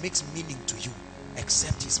else makes meaning to you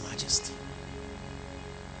except His majesty.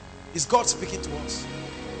 Is God speaking to us?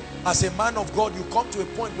 As a man of God, you come to a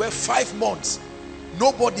point where 5 months,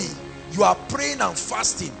 nobody, you are praying and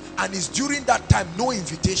fasting, and it's during that time no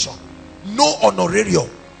invitation, no honorarium,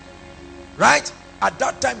 right? At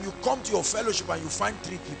that time you come to your fellowship and you find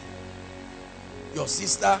 3 people: your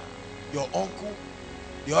sister, your uncle,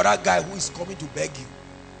 the other guy who is coming to beg you.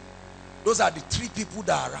 Those are the 3 people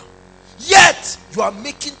that are around. Yet you are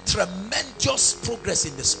making tremendous progress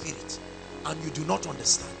in the spirit and you do not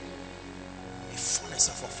understand. A furnace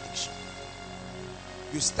of affliction.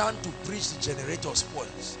 You stand to preach, the generator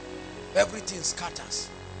spoils, everything scatters,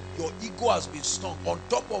 your ego has been stung. On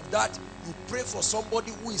top of that, you pray for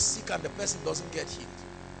somebody who is sick and the person doesn't get healed,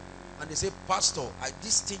 and they say, Pastor,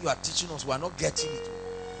 this thing you are teaching us, we are not getting it.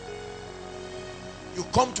 You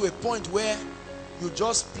come to a point where you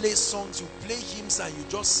just play songs, you play hymns, and you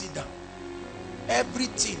just sit down.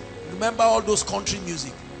 Everything, remember all those country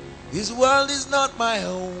music, this world is not my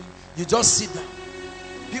home. You just sit down.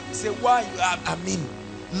 People say, why? I mean,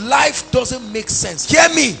 life doesn't make sense. Hear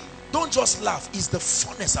me. Don't just laugh. It's the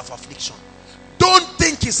furnace of affliction. Don't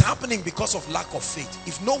think it's happening because of lack of faith.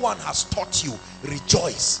 If no one has taught you,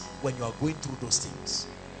 rejoice when you are going through those things,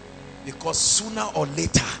 because sooner or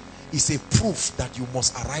later is a proof that you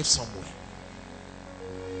must arrive somewhere.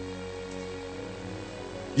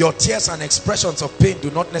 Your tears and expressions of pain do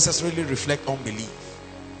not necessarily reflect unbelief.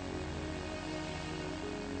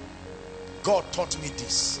 God taught me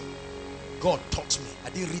this. God taught me. I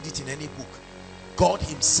didn't read it in any book. God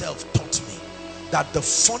Himself taught me that the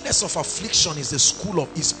furnace of affliction is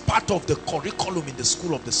is part of the curriculum in the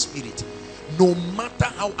school of the Spirit. No matter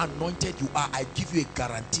how anointed you are, I give you a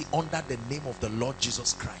guarantee, under the name of the Lord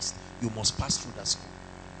Jesus Christ, you must pass through that school.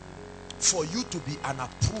 For you to be an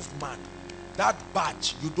approved man, that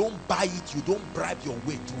badge, you don't buy it, you don't bribe your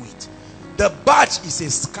way through it. The badge is a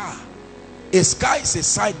scar. A scar is a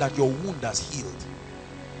sign that your wound has healed.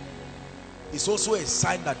 It's also a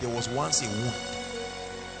sign that there was once a wound.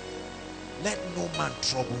 Let no man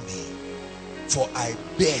trouble me, for I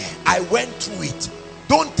bear. I went through it.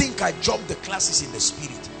 Don't think I jumped the classes in the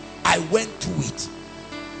spirit. I went through it.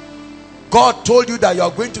 God told you that you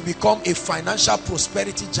are going to become a financial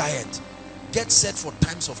prosperity giant. Get set for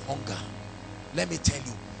times of hunger. Let me tell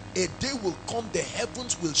you, a day will come, the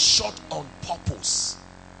heavens will shut on purpose.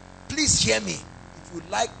 Please hear me. If you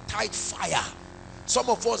like tight fire, some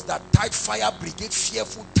of us that tight fire brigade,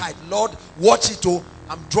 fearful tight, Lord, watch it. Oh,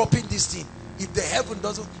 I'm dropping this thing. If the heaven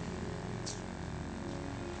doesn't,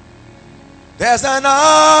 there's an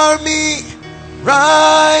army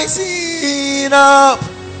rising up.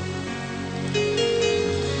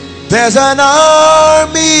 There's an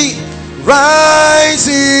army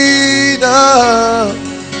rising up.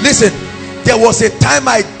 Listen, there was a time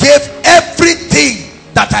I gave everything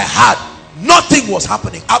that I had. Nothing was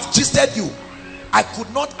happening. I've just said you, I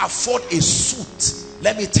could not afford a suit,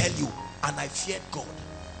 let me tell you, and I feared God.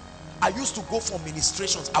 I used to go for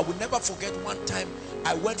ministrations. I will never forget one time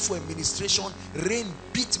I went for a ministration. Rain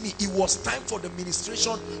beat me. It was time for the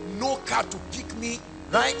ministration. No car to pick me,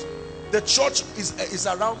 right? The church is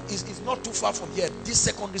around, is not too far from here. This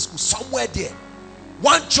secondary school, somewhere there.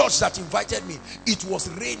 One church that invited me, it was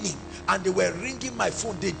raining and they were ringing my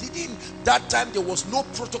phone. They didn't, that time there was no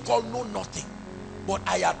protocol, no nothing. But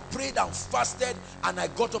I had prayed and fasted and I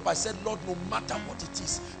got up. I said, Lord, no matter what it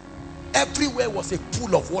is, everywhere was a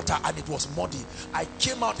pool of water and it was muddy. I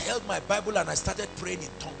came out, held my Bible, and I started praying in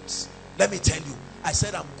tongues. Let me tell you, I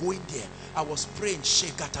said, I'm going there. I was praying.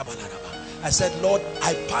 I said, Lord,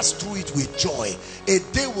 I passed through it with joy. A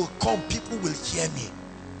day will come, people will hear me.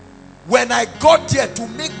 When I got there, to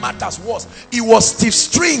make matters worse, it was Steve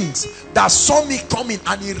Strings that saw me coming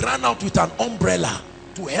and he ran out with an umbrella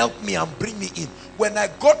to help me and bring me in. When I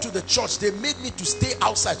got to the church, they made me to stay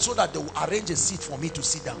outside so that they would arrange a seat for me to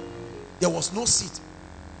sit down. There was no seat.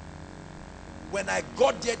 When I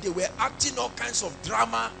got there, they were acting all kinds of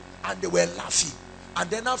drama and they were laughing. And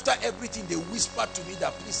then after everything, they whispered to me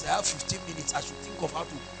that, please, I have 15 minutes. I should think of how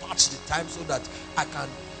to patch the time so that I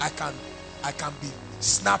can be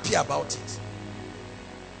snappy about it.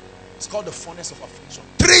 It's called the furnace of affliction.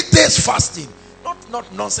 3 days fasting,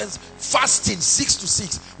 not nonsense, fasting 6 to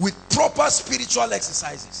 6 with proper spiritual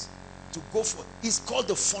exercises to go for. It's called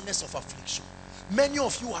the furnace of affliction. Many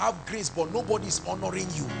of you have grace, but nobody is honoring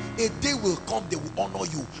you. A day will come, they will honor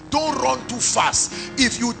you. Don't run too fast.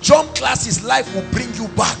 If you jump classes, life will bring you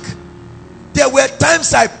back. There were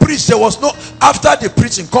times I preached, there was no, after the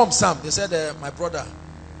preaching, come Sam, they said, my brother,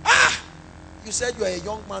 you said you are a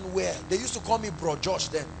young man where? They used to call me Bro Josh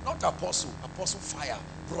then, not Apostle Fire,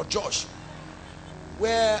 Bro Josh.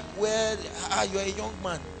 Where you are a young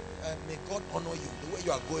man, may God honor you. The way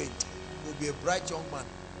you are going, you will be a bright young man.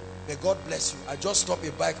 May God bless you. I just stopped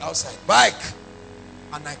a bike outside. Bike!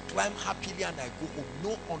 And I climb happily and I go home.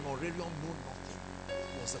 No honorarium, no nothing.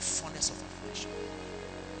 It was the furnace of affliction.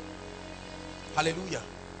 Hallelujah.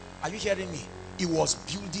 Are you hearing me? It was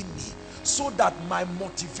building me so that my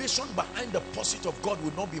motivation behind the pursuit of God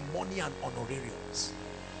would not be money and honorariums.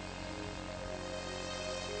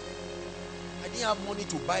 I didn't have money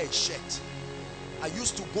to buy a shirt. I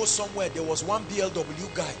used to go somewhere. There was one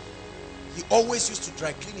BLW guy. He always used to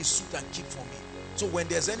dry clean his suit and keep for me. So when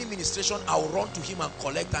there's any ministration, I'll run to him and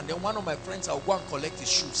collect. And then one of my friends, I'll go and collect his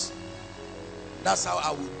shoes. That's how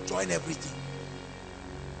I would join everything.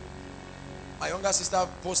 My younger sister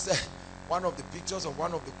posted one of the pictures of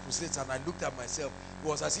one of the crusades, and I looked at myself. It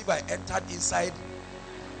was as if I entered inside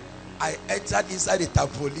a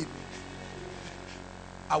trampoline.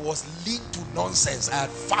 I was lean to nonsense. I had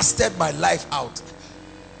fasted my life out.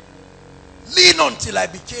 Lean until I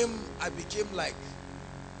became like,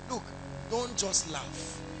 look, don't just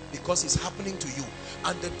laugh because it's happening to you.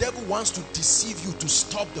 And the devil wants to deceive you to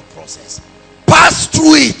stop the process. Pass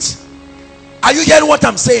through it. Are you hearing what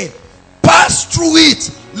I'm saying? Pass through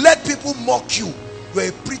it. Let people mock you. You're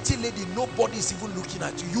a pretty lady. Nobody is even looking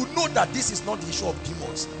at you. You know that this is not the issue of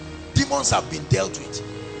demons. Demons have been dealt with.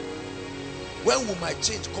 When will my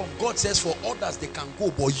change come? God says for others they can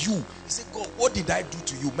go, but you, he said, God, what did I do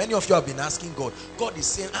to you? Many of you have been asking God. God is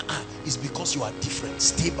saying, it's because you are different.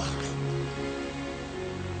 Stay behind.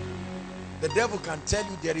 The devil can tell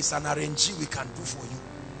you there is an RNG we can do for you.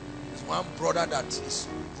 There's one brother that is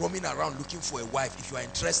roaming around looking for a wife. If you are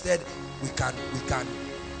interested, we can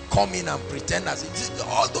come in and pretend as it.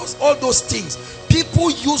 All those things.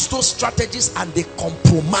 People use those strategies and they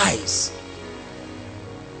compromise.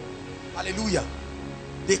 Hallelujah.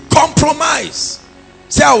 They compromise.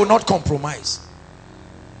 Say, I will not compromise.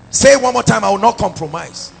 Say one more time, I will not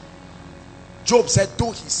compromise. Job said,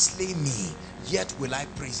 though he slay me, yet will I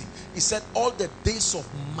praise him. He said, all the days of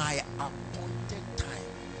my appointed time.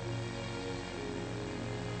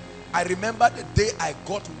 I remember the day I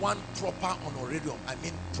got one proper honorarium. I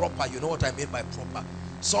mean proper, you know what I mean by proper.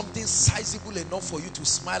 Something sizable enough for you to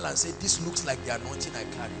smile and say, this looks like the anointing I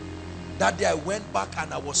carry. That day I went back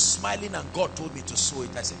and I was smiling and God told me to sow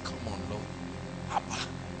it. I said, come on, Lord. Abba.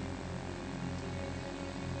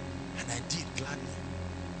 And I did gladly.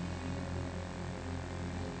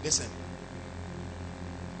 Listen.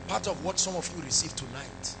 Part of what some of you receive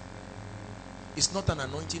tonight is not an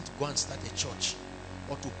anointing to go and start a church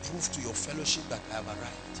or to prove to your fellowship that I have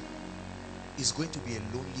arrived. It's going to be a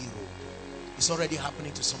lonely road. It's already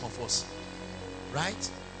happening to some of us.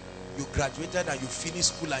 Right? You graduated and you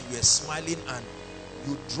finished school and you are smiling and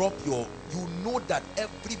you drop your, you know that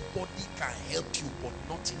everybody can help you, but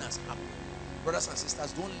nothing has happened. Brothers and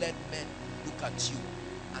sisters, don't let men look at you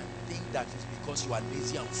and think that it's because you are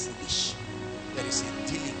lazy and foolish. There is a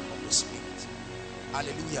dealing of the Spirit.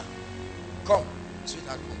 Hallelujah. Come,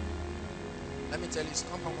 sweetheart, come. Let me tell you,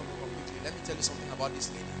 come quickly. Let me tell you something about this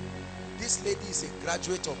lady. This lady is a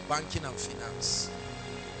graduate of banking and finance.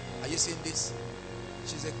 Are you seeing this?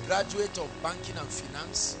 She's a graduate of banking and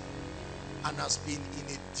finance and has been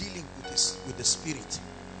in a dealing with the Spirit.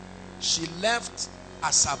 She left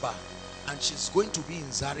Asaba and she's going to be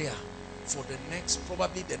in Zaria for the next,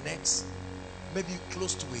 probably the next, maybe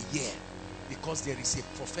close to a year, because there is a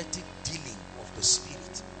prophetic dealing of the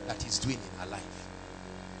Spirit that he's doing in her life.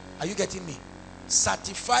 Are you getting me?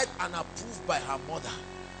 Certified and approved by her mother.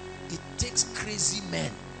 It takes crazy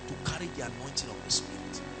men to carry the anointing of the Spirit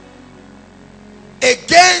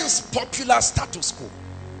against popular status quo.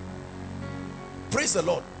 Praise the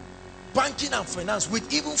Lord. Banking and finance,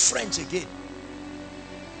 with even French again.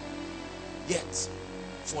 Yet,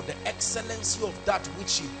 for the excellency of that which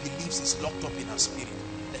she believes is locked up in her spirit.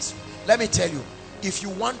 Let me tell you, if you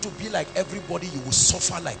want to be like everybody, you will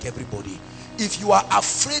suffer like everybody. If you are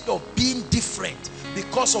afraid of being different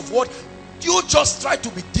because of what you just try to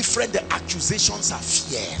be different, the accusations are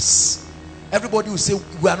fierce. Everybody will say,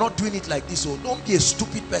 we are not doing it like this. So don't be a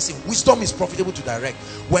stupid person. Wisdom is profitable to direct.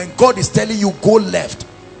 When God is telling you go left,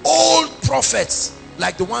 all prophets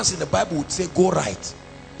like the ones in the Bible would say go right.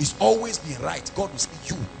 It's always been right. God will say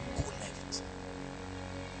you go left.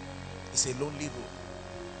 It's a lonely road,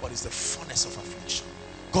 but it's the furnace of affliction.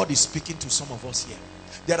 God is speaking to some of us here.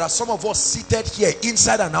 There are some of us seated here,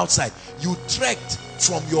 inside and outside. You trekked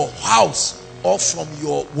from your house or from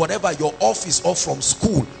your whatever, your office or from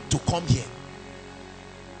school to come here.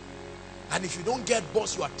 And if you don't get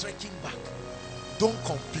bus, you are trekking back. Don't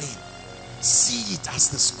complain. See it as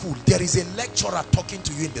the school. There is a lecturer talking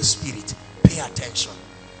to you in the spirit. Pay attention.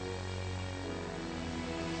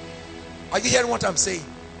 Are you hearing what I'm saying?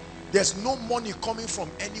 There's no money coming from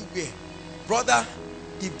anywhere. Brother,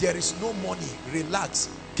 if there is no money, relax.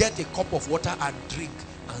 Get a cup of water and drink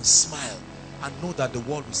and smile and know that the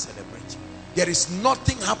world will celebrate you. There is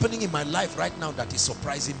nothing happening in my life right now that is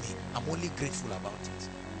surprising me. I'm only grateful about it.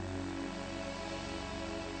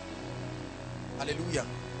 Hallelujah.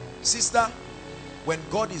 Sister, when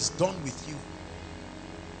God is done with you,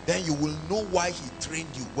 then you will know why he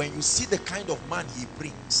trained you. When you see the kind of man he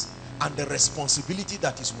brings and the responsibility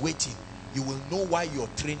that is waiting, you will know why your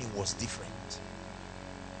training was different.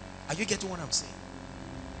 Are you getting what I'm saying?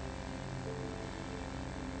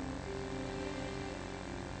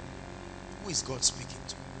 Who is God speaking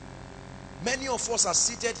to? Many of us are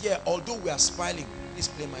seated here, although we are smiling. Please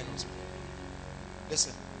play my notes.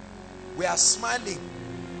 Listen. We are smiling,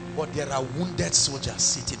 but there are wounded soldiers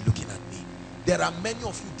sitting looking at me. There are many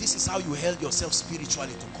of you, this is how you held yourself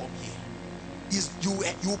spiritually to come here.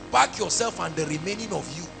 You pack yourself and the remaining of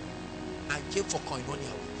you and came for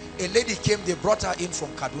koinonia. A lady came, they brought her in from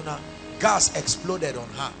Kaduna. Gas exploded on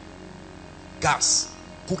her. Gas,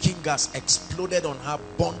 cooking gas exploded on her,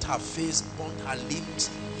 burnt her face, burnt her limbs.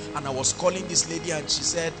 And I was calling this lady and she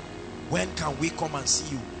said, when can we come and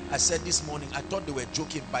see you? I said this morning, I thought they were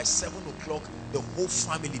joking. By 7 o'clock, the whole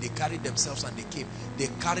family, they carried themselves and they came. They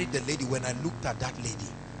carried the lady. When I looked at that lady,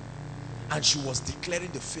 and she was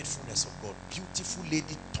declaring the faithfulness of God. Beautiful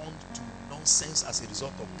lady turned to nonsense as a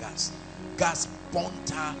result of gas. Gas burnt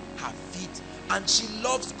her feet, and she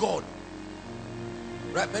loves God.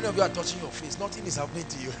 Right? Many of you are touching your face. Nothing is happening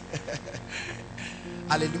to you.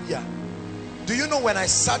 Hallelujah. Do you know when I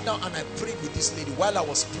sat down and I prayed with this lady, while I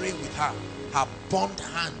was praying with her, her burnt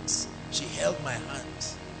hands, she held my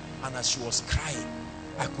hands, and as she was crying,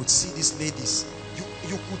 I could see these ladies.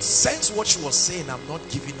 You could sense what she was saying. I'm not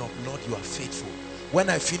giving up, Lord, you are faithful. When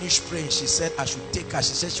I finished praying, she said I should take her.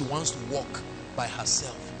 She said she wants to walk by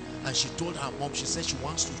herself, and she told her mom, she said she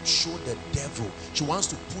wants to show the devil, she wants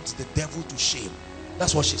to put the devil to shame.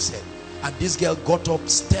 That's what she said. And this girl got up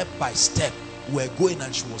step by step. We were going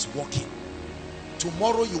and she was walking.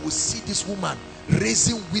 Tomorrow you will see this woman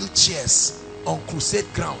raising wheelchairs on crusade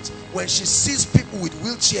grounds. When she sees people with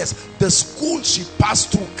wheelchairs, the school she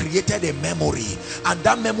passed through created a memory, and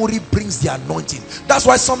that memory brings the anointing. That's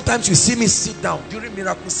why sometimes you see me sit down during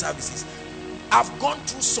miracle services. I've gone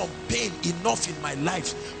through some pain enough in my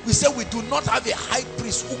life. We say we do not have a high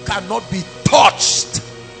priest who cannot be touched.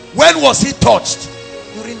 When was he touched?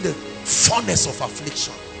 During the furnace of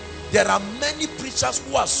affliction. There are many preachers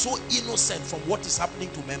who are so innocent from what is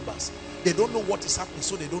happening to members. They don't know what is happening,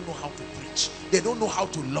 so they don't know how to preach. They don't know how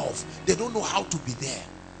to love. They don't know how to be there.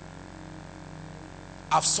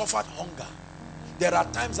 I've suffered hunger. There are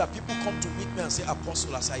times that people come to meet me and say,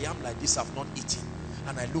 Apostle, as I am like this, I've not eaten.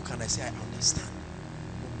 And I look and I say, I understand.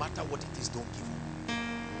 No matter what it is, don't give up.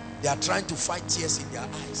 They are trying to fight tears in their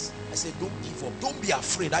eyes. I say, don't give up. Don't be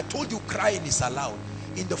afraid. I told you crying is allowed.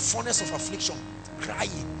 In the furnace of affliction,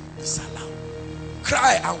 crying is allowed.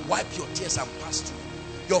 Cry and wipe your tears and pass through.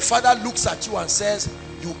 Your father looks at you and says,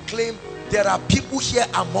 you claim. There are people here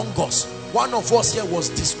among us. One of us here was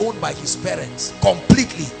disowned by his parents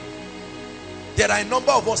completely. There are a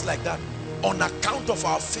number of us like that on account of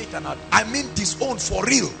our faith and I mean disowned for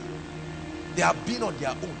real. They have been on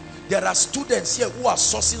their own. There are students here who are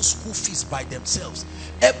sourcing school fees by themselves.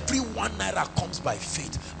 Every 1 naira comes by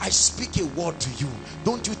faith. I speak a word to you.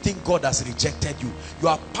 Don't you think God has rejected you? You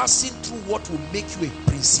are passing through what will make you a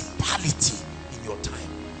principality in your time.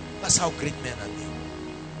 That's how great men are made.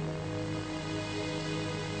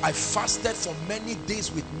 I fasted for many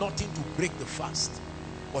days with nothing to break the fast.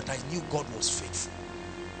 but I knew God was faithful.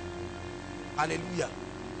 Hallelujah.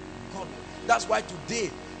 God. That's why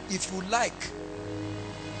today, if you like,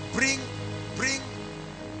 bring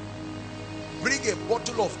a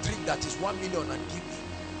bottle of drink that is 1 million and give me.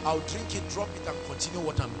 I'll drink it, drop it, and continue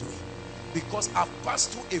what I'm doing. Because I've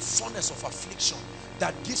passed through a furnace of affliction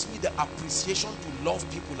that gives me the appreciation to love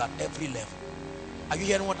people at every level. Are you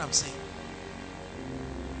hearing what I'm saying?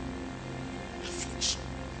 Affliction.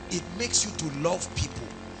 It makes you to love people.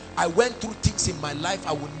 I went through things in my life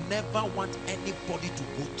I would never want anybody to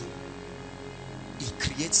go through. It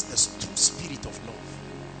creates the true spirit of love.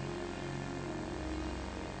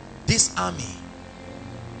 This army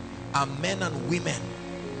are men and women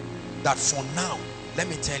that for now, let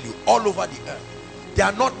me tell you, all over the earth, they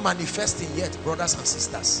are not manifesting yet, brothers and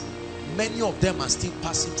sisters. Many of them are still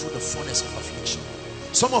passing through the furnace of affliction.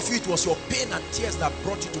 Some of you, it was your pain and tears that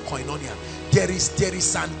brought you to koinonia. There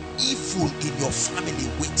is an evil in your family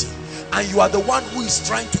waiting, and you are the one who is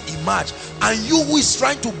trying to emerge, and you who is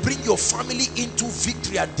trying to bring your family into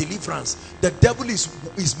victory and deliverance. The devil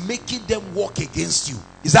is making them work against you.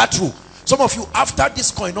 Is that true? Some of you, after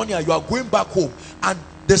this koinonia, you are going back home, and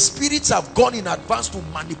the spirits have gone in advance to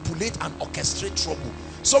manipulate and orchestrate trouble.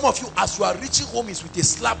 Some of you, as you are reaching home, is with a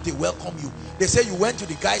slap they welcome you. They say you went to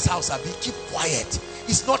the guy's house, Abi, keep quiet.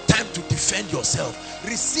 It's not time to defend yourself.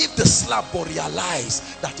 Receive the slap, but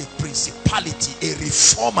realize that a principality, a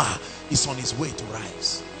reformer, is on his way to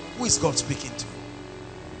rise. Who is God speaking to?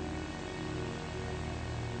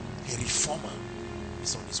 A reformer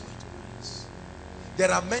is on his way to rise.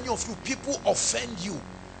 There are many of you, people offend you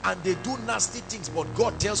and they do nasty things, but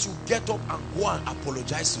God tells you, get up and go and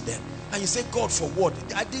apologize to them. And you say, God, for what?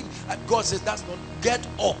 I didn't. God says, that's not. Get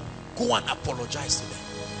up, go and apologize to them.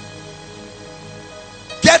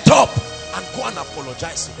 Get up and go and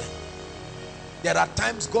apologize to them. There are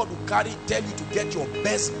times God will tell you to get your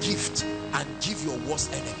best gift and give your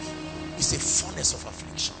worst enemy. It's a furnace of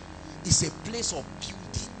affliction. It's a place of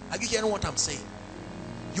building. Are you hearing what I'm saying?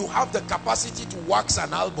 You have the capacity to wax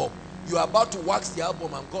an album. You are about to wax the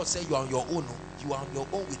album, and God said you are on your own. You are on your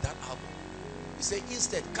own with that album. He said,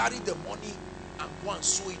 instead, carry the money and go and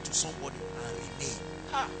sow it to somebody and remain.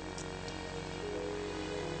 Ha.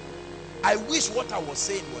 I wish what I was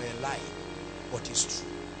saying were a lie, but it's true.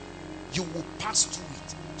 You will pass through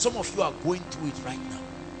it. Some of you are going through it right now.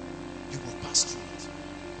 You will pass through it.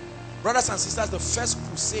 Brothers and sisters, the first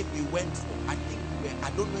crusade we went for, I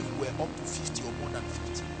don't know if we were up to 50 or more than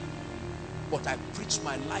 50. But I preached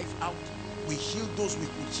my life out. We healed those we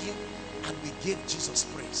could heal, and we gave Jesus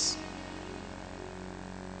praise.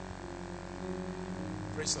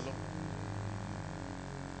 Praise the Lord.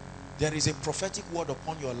 There is a prophetic word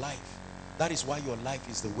upon your life. That is why your life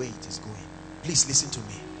is the way it is going. Please listen to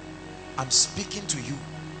me. I'm speaking to you.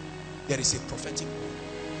 There is a prophetic word.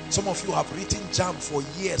 Some of you have written JAMB for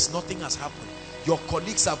years. Nothing has happened. Your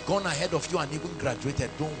colleagues have gone ahead of you and even graduated.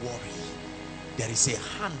 Don't worry. There is a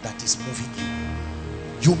hand that is moving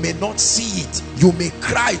you. You may not see it. You may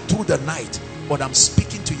cry through the night. But I'm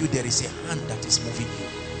speaking to you. There is a hand that is moving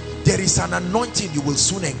you. There is an anointing you will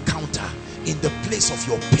soon encounter in the place of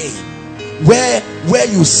your pain. Where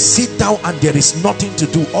you sit down and there is nothing to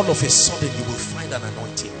do, all of a sudden you will find an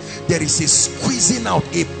anointing. There is a squeezing out,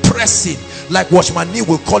 a pressing, like Watchman Nee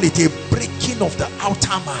will call it, a breaking of the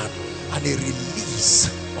outer man and a release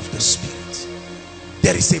of the spirit.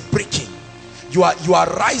 There is a breaking. You are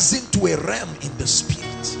rising to a realm in the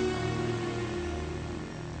spirit.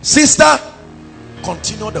 Sister,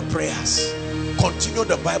 continue the prayers. Continue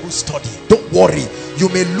the Bible study. Don't worry. You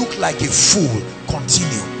may look like a fool.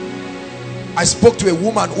 Continue. I spoke to a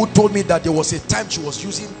woman who told me that there was a time she was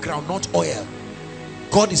using groundnut oil.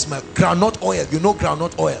 God is my groundnut oil. You know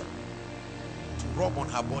groundnut oil? To rub on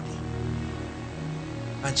her body.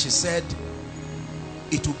 And she said,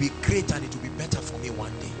 it will be great and it will be better for me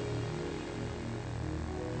one day.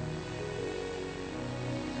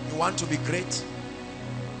 You want to be great?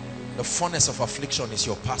 The furnace of affliction is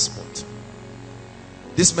your passport.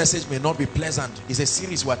 This message may not be pleasant. It's a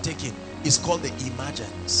series we're taking. It's called The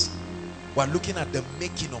Emergence. We're looking at the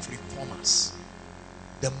making of reformers.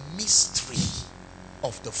 The mystery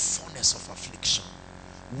of the furnace of affliction.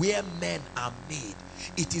 Where men are made.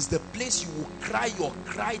 It is the place you will cry your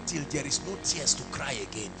cry till there is no tears to cry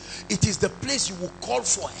again. It is the place you will call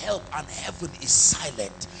for help and heaven is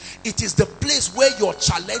silent. It is the place where your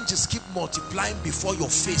challenges keep multiplying before your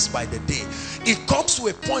face by the day. It comes to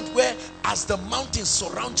a point where as the mountains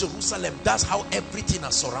surround Jerusalem, that's how everything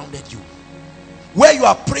has surrounded you. Where you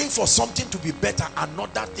are praying for something to be better,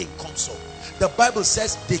 another thing comes up. The Bible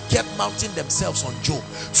says they kept mounting themselves on Job.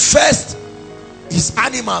 First, his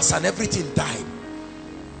animals and everything died.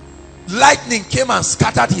 lightning came and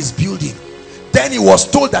scattered his building. Then he was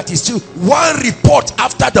told that he's still one report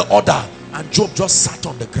after the other, and Job just sat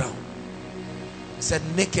on the ground. He said,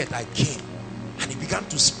 naked I came. And he began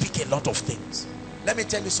to speak a lot of things. Let me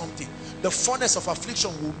tell you something. The furnace of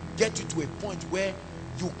affliction will get you to a point where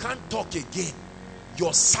you can't talk again.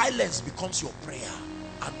 Your silence becomes your prayer,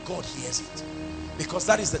 and God hears it, because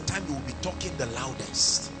that is the time you will be talking the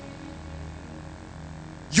loudest.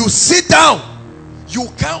 You sit down, you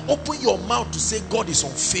can't open your mouth to say God is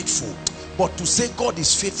unfaithful, but to say God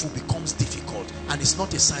is faithful becomes difficult, and it's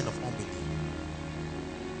not a sign of unbelief.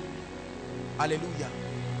 Hallelujah.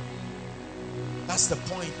 That's the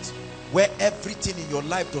point where everything in your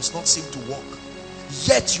life does not seem to work,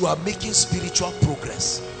 yet you are making spiritual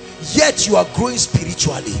progress, yet you are growing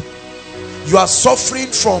spiritually. You are suffering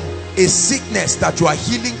from a sickness that you are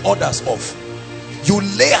healing others of. You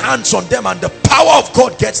lay hands on them and the power of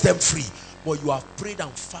God gets them free, but you have prayed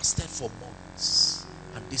and fasted for months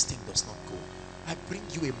and this thing does not go. I bring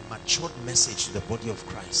you a matured message to the body of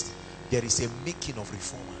Christ. There is a making of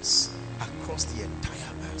reformers across the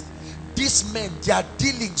entire earth. These men, their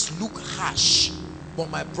dealings look harsh, but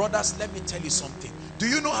my brothers, let me tell you something. Do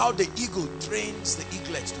you know how the eagle trains the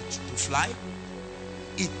eaglet to fly?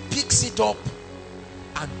 It picks it up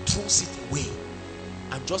and throws it away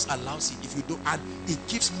and just allows it. If you do, and it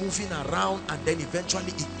keeps moving around, and then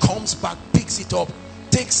eventually it comes back, picks it up,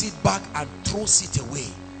 takes it back and throws it away.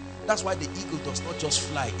 That's why the eagle does not just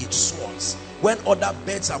fly, it soars. When other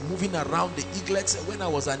birds are moving around, the eaglet said, when I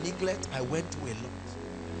was an eaglet, I went through a lot.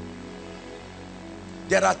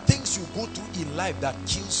 There are things you go through in life that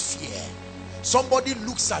kills fear. Somebody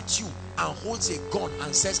looks at you and holds a gun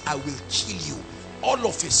and says, I will kill you. All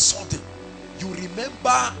of a sudden, you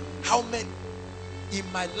remember how many, in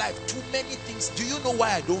my life, too many things. Do you know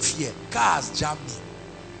why I don't fear? Cars jam me.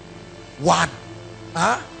 One.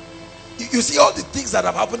 Huh? You see all the things that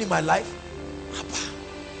have happened in my life?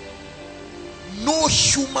 No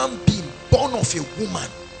human being born of a woman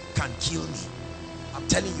can kill me. I'm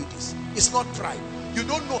telling you this. It's not pride. You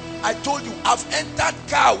don't know. I told you, I've entered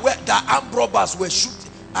car where the armed robbers were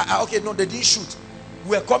shooting. Okay, no, they didn't shoot.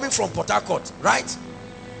 We were coming from Port Harcourt, right?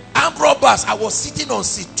 Armed robbers. I was sitting on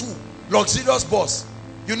seat 2, luxurious bus.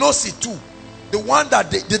 You know seat 2, the one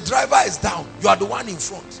that the driver is down. You are the one in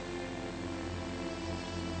front.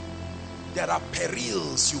 There are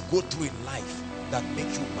perils you go through in life that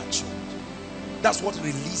make you mature. That's what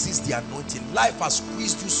releases the anointing. Life has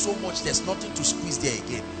squeezed you so much, there's nothing to squeeze there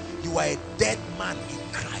again. You are a dead man in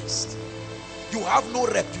Christ. You have no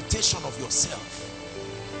reputation of yourself.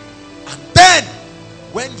 And then,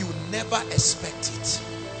 when you never expect it,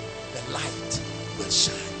 the light will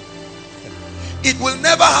shine. It will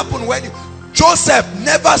never happen when you... Joseph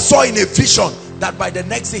never saw in a vision that by the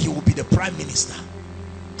next day he will be the prime minister.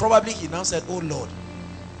 Probably he now said, oh Lord,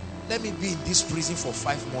 let me be in this prison for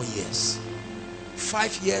 5 more years.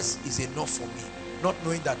 5 years is enough for me, not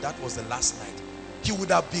knowing that that was the last night. He would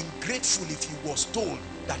have been grateful if he was told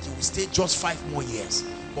that he would stay just 5 more years.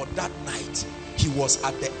 But that night, he was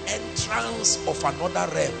at the entrance of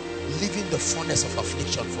another realm, living the furnace of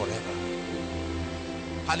affliction forever.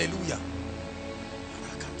 Hallelujah.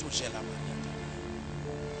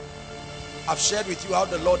 I've shared with you how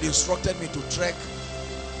the Lord instructed me to trek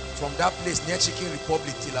from that place near Chicken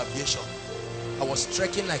Republic till Aviation. I was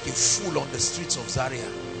trekking like a fool on the streets of Zaria.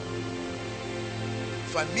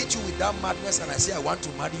 If I meet you with that madness and I say I want to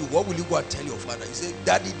marry you, what will you go and tell your father? You say,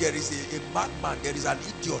 Daddy, there is a madman, there is an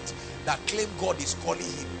idiot that claim God is calling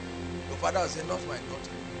him. Your father will say, not my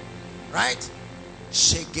daughter. Right?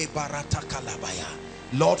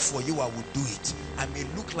 Lord, for you I will do it. I may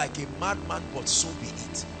look like a madman, but so be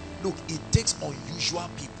it. Look, it takes unusual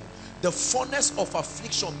people. The furnace of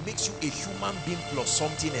affliction makes you a human being plus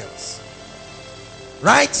something else.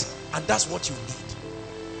 Right? And that's what you need.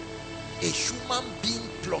 A human being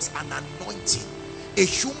plus an anointing. A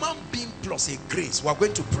human being plus a grace. We're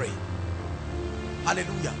going to pray.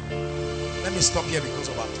 Hallelujah. Let me stop here because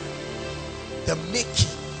of our time. The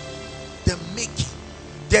making. The making.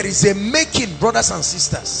 There is a making, brothers and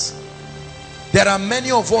sisters. There are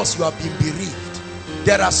many of us who have been bereaved.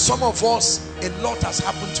 There are some of us, a lot has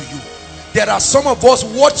happened to you. There are some of us,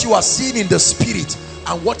 what you are seeing in the spirit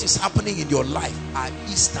and what is happening in your life are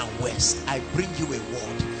east and west. I bring you a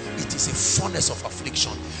word. It it is a furnace of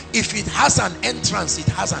affliction. If it has an entrance, it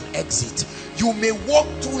has an exit. You may walk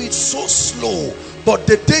through it so slow, but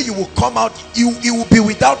the day you will come out, you will be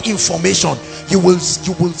without information. You will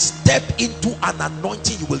step into an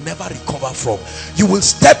anointing you will never recover from. You will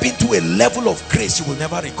step into a level of grace you will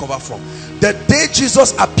never recover from. The day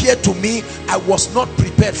Jesus appeared to me, I was not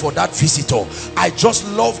prepared for that visitor. I just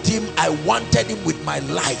loved him. I wanted him with my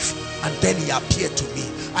life, and then he appeared to me.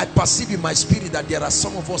 I perceive in my spirit that there are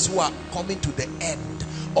some of us who are coming to the end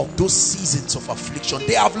of those seasons of affliction.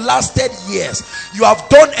 They have lasted years. You have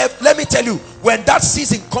done, let me tell you, when that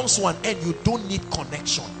season comes to an end, you don't need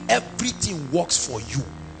connection. Everything works for you,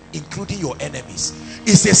 including your enemies.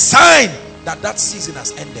 It's a sign that that season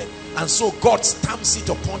has ended, and so God stamps it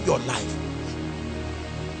upon your life.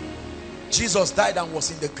 Jesus died and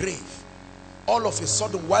was in the grave. All of a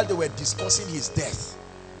sudden, while they were discussing his death,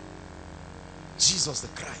 Jesus the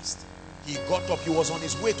Christ, he got up. He was on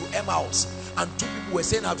his way to Emmaus, and two people were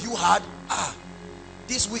saying, have you heard?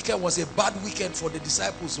 This weekend was a bad weekend for the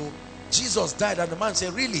disciples. So Jesus died, and the man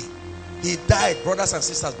said, really? He died, brothers and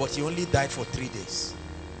sisters, but he only died for 3 days.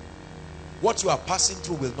 What you are passing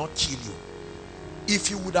through will not kill you. If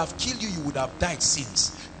you would have killed you, you would have died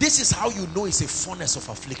since. This is how you know it's a furnace of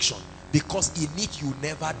affliction, because in it you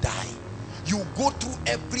never die. You go through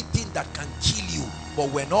everything that can kill you, but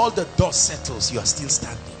when all the dust settles, you are still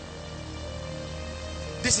standing.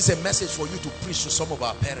 This is a message for you to preach to some of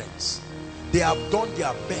our parents. They have done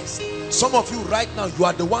their best. Some of you right now, you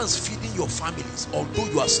are the ones feeding your families, although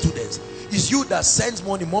you are students. It's you that sends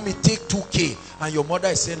money. Mommy, take 2K, and your mother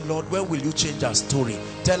is saying, Lord, when will you change our story?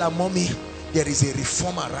 Tell her, mommy, there is a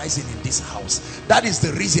reformer rising in this house. That is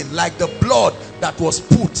the reason. Like the blood that was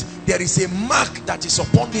put, there is a mark that is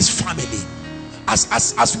upon this family.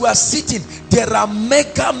 As we are sitting, there are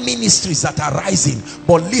mega ministries that are rising.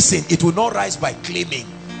 But listen, it will not rise by claiming.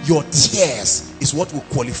 Your tears is what will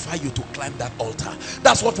qualify you to climb that altar.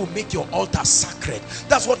 That's what will make your altar sacred.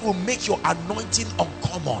 That's what will make your anointing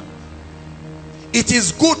uncommon. It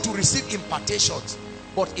is good to receive impartations,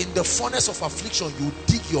 but in the furnace of affliction, you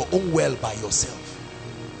dig your own well by yourself.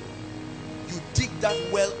 You dig that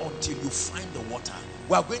well until you find the water.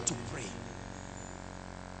 We are going to pray.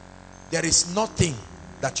 There is nothing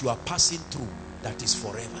that you are passing through that is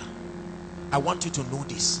forever. I want you to know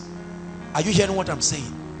this. Are you hearing what I'm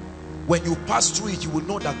saying? When you pass through it, you will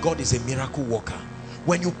know that God is a miracle worker.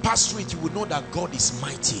 When you pass through it, you will know that God is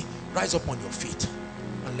mighty. Rise up on your feet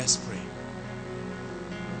and let's pray.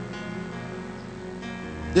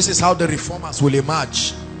 This is how the reformers will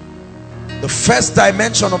emerge. The first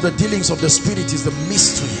dimension of the dealings of the Spirit is the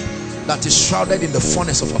mystery that is shrouded in the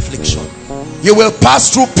furnace of affliction. You will pass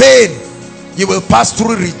through pain. You will pass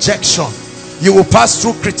through rejection. You will pass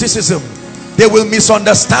through criticism. They will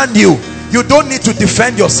misunderstand you. You don't need to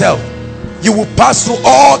defend yourself. You will pass through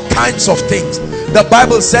all kinds of things. The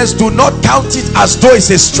Bible says, do not count it as though it's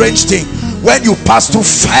a strange thing when you pass through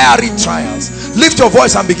fiery trials. Lift your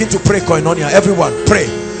voice and begin to pray, Koinonia. Everyone, pray.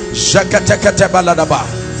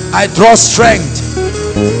 I draw strength.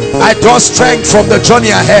 I draw strength from the journey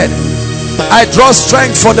ahead. I draw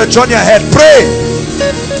strength for the journey ahead. Pray.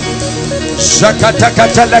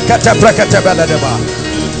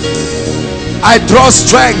 I draw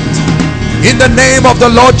strength in the name of the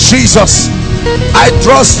Lord Jesus. I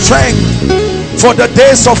draw strength for the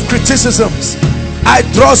days of criticisms. I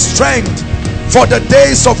draw strength for the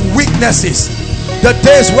days of weaknesses, the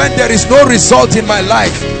days when there is no result in my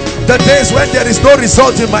life, the days when there is no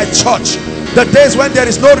result in my church, the days when there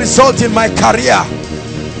is no result in my career.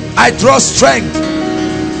 I draw strength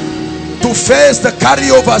to face the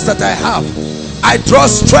carryovers that I have. I draw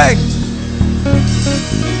strength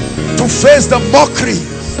to face the mockery.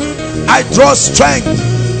 I draw strength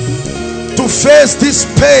to face this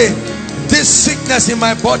pain, this sickness in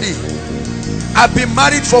my body. I've been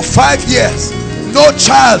married for 5 years, no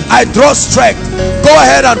child. I draw strength. Go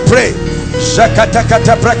ahead and pray. He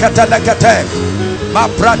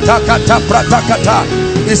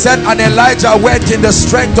said, and Elijah went in the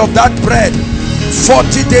strength of that bread,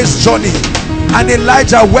 40 days journey, and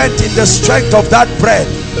Elijah went in the strength of that bread.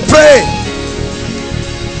 Pray.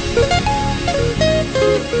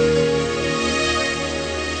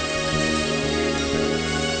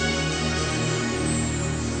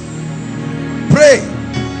 Pray.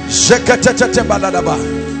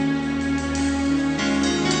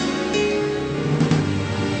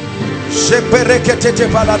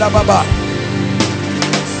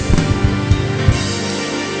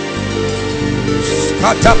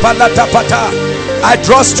 I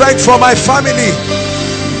draw strength for my family.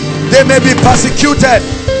 They may be persecuted.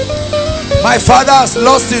 My father has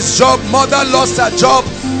lost his job, mother lost her job,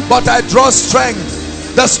 but I draw strength.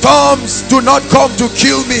 The storms do not come to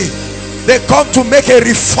kill me. They come to make a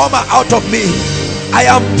reformer out of me. I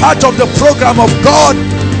am part of the program of God.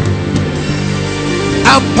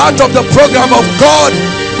 I'm part of the program of God.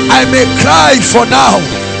 I may cry for now.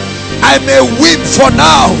 I may weep for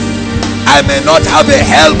now. I may not have a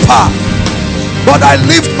helper, but I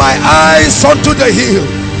lift my eyes unto the hill,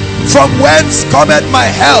 from whence cometh my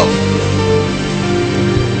help.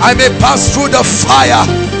 I may pass through the fire.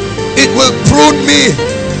 It will prune me.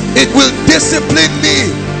 It will discipline me.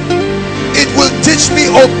 It will teach me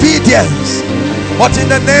obedience. But in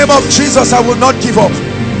the name of Jesus, I will not give up.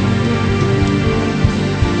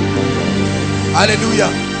 Hallelujah.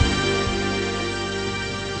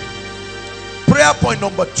 Prayer point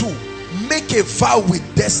number 2. Make a vow with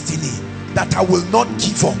destiny that I will not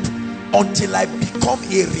give up until I become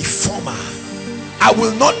a reformer. I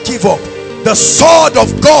will not give up. The sword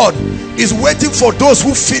of God is waiting for those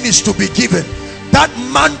who finish to be given. That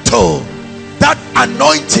mantle, that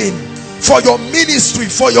anointing for your ministry,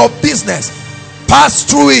 for your business, pass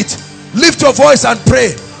through it. Lift your voice and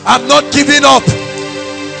pray. I'm not giving up.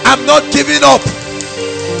 I'm not giving up.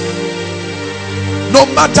 No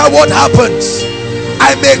matter what happens,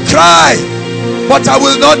 I may cry, but I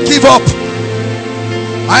will not give up.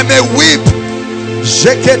 I may weep.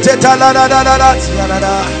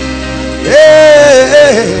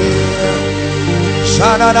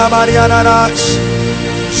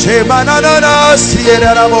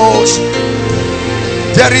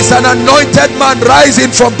 There is an anointed man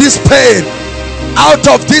rising from this pain. Out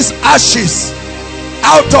of these ashes,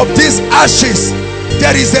 out of these ashes,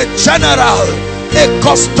 there is a general, a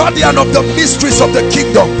custodian of the mysteries of the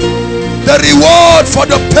kingdom. The reward for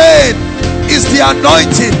the pain is the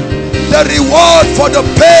anointing. The reward for the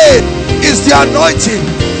pain is the anointing.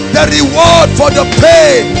 The reward for the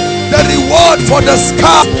pain, the reward for the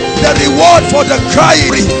scar, the reward for the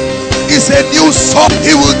crying is a new sword.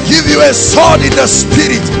 He will give you a sword in the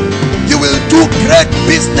spirit. You will do great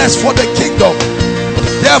business for the kingdom.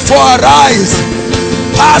 Therefore arise,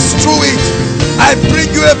 pass through it. I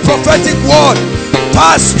bring you a prophetic word.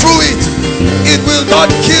 Pass through it. It will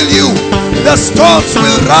not kill you. The storms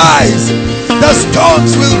will rise. The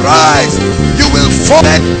storms will rise. You will fall,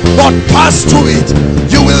 but pass through it.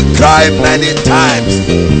 You will cry many times.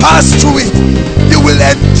 Pass through it. You will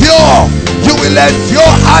endure. You will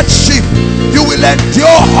endure hardship. You will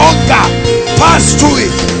endure hunger. Pass through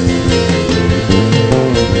it.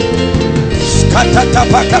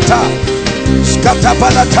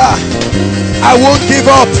 I won't give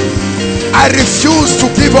up. I refuse to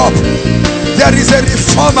give up. There is a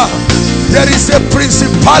reformer. There is a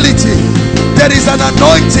principality. There is an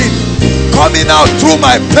anointing coming out through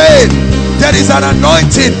my pain. There is an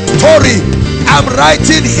anointing story. I'm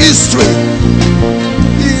writing history.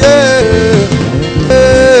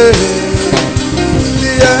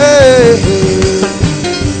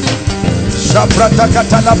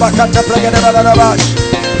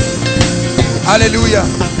 Hallelujah.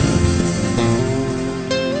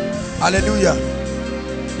 Hallelujah.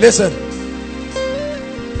 Listen,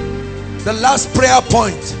 the last prayer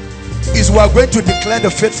point is we are going to declare the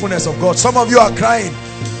faithfulness of God. Some of you are crying.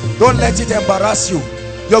 Don't let it embarrass you.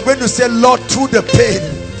 You're going to say, Lord, through the pain,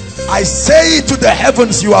 I say to the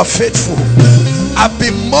heavens, you are faithful. I've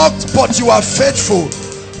been mocked, but you are faithful.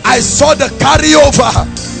 I saw the carryover,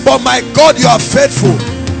 but my God, you are faithful.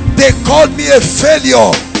 They called me a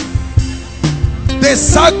failure. They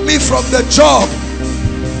sacked me from the job,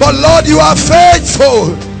 but Lord, you are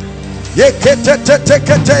faithful.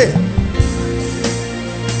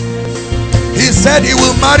 He said he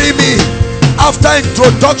will marry me. After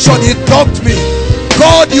introduction, he dumped me.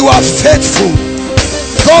 God, you are faithful.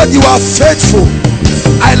 God, you are faithful.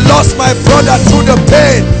 I lost my brother through the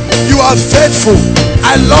pain. You are faithful.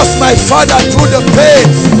 I lost my father through the pain.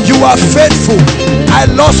 You are faithful. I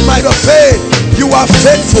lost my pain. You are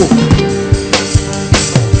faithful.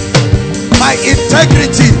 My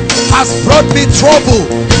integrity has brought me trouble.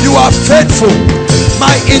 You are faithful.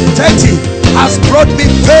 My integrity has brought me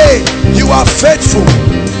pain. You are faithful.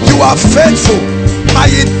 You are faithful. My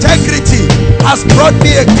integrity has brought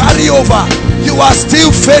me a carryover. You are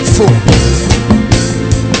still faithful.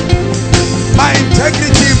 My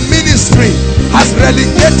integrity in ministry has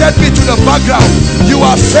relegated me to the background. You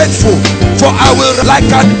are faithful. For I will like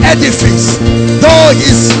an edifice. Though he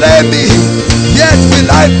slay me, yet will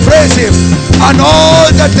I praise him. And all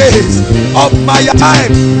the days of my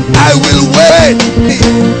time I will wait.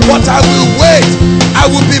 But I will wait. I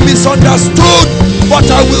will be misunderstood, but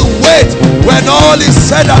I will wait. When all is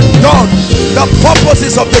said and done, the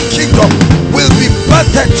purposes of the kingdom will be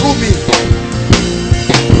birthed through me.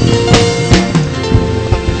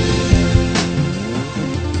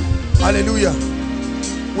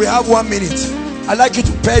 We have 1 minute. I'd like you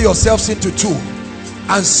to pair yourselves into two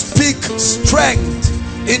and speak strength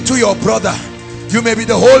into your brother. You may be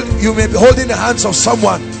holding the hands of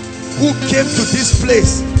someone who came to this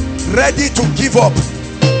place ready to give up.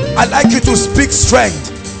 I'd like you to speak strength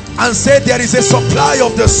and say, there is a supply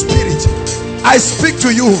of the Spirit. I speak to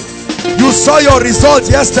you. You saw your result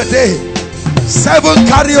yesterday. 7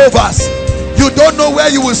 carryovers. You don't know where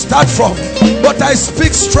you will start from, but I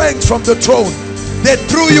speak strength from the throne. They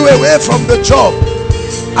threw you away from the job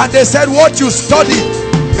and they said what you studied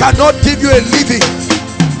cannot give you a living.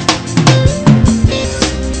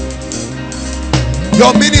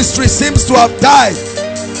 Your ministry seems to have died.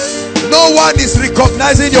 No one is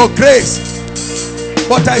recognizing your grace,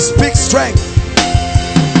 but I speak strength.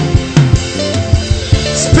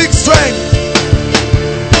 Speak strength.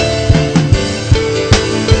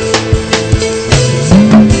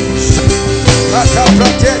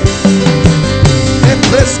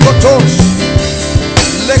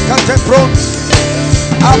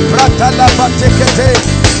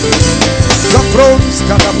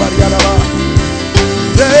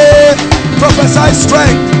 Prophesy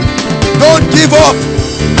strength. Don't give up.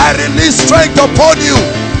 I release strength upon you.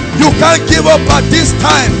 You can't give up at this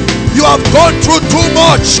time. You have gone through too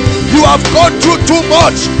much. You have gone through too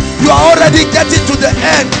much. You are already getting to the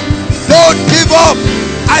end. Don't give up.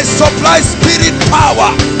 I supply spirit power.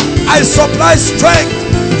 I supply strength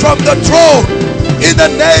from the throne in the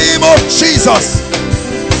name of Jesus.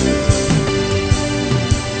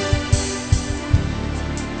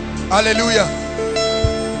 Hallelujah.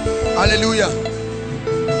 Hallelujah.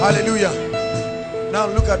 Hallelujah. Now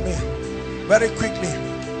look at me very quickly.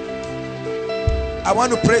 I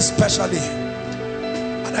want to pray specially,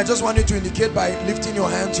 and I just want you to indicate by lifting your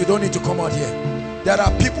hands. You don't need to come out here. There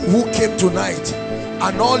are people who came tonight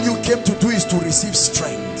and all you came to do is to receive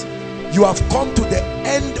strength. You have come to the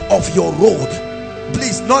end of your road.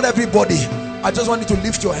 Please, not everybody. I just want you to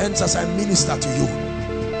lift your hands as I minister to you.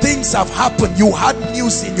 Things have happened. You had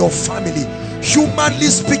news in your family. Humanly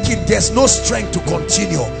speaking, there's no strength to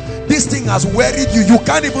continue. This thing has worried you. You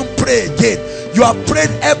can't even pray again. You have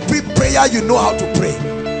prayed every prayer you know how to pray.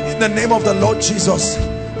 In the name of the Lord Jesus,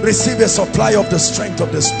 receive a supply of the strength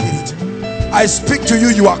of the Spirit. I speak to you.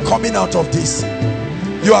 You are coming out of this.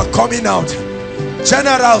 You are coming out.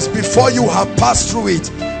 Generals before you have passed through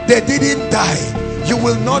it. They didn't die. You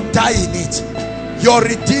will not die in it. Your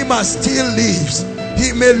Redeemer still lives.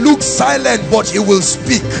 He may look silent, but he will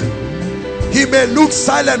speak. He may look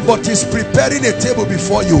silent, but he's preparing a table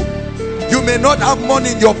before you. You may not have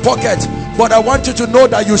money in your pocket, but I want you to know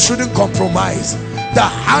that you shouldn't compromise. The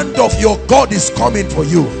hand of your God is coming for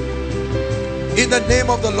you. In the name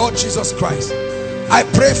of the Lord Jesus Christ, I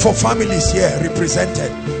pray for families here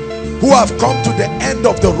represented who have come to the end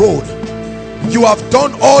of the road. You have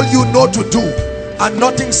done all you know to do and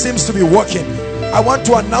nothing seems to be working. I want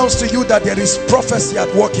to announce to you that there is prophecy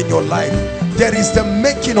at work in your life. There is the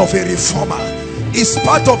making of a reformer. It's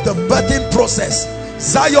part of the birthing process.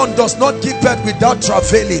 Zion does not give birth without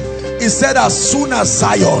travailing. He said as soon as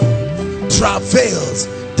Zion travails,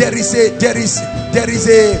 there is a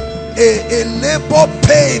labor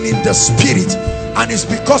pain in the spirit, and it's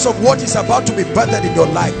because of what is about to be birthed in your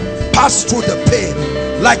life. Pass through the pain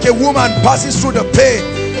like a woman passes through the pain.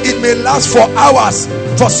 It may last for hours.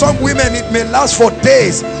 For some women it may last for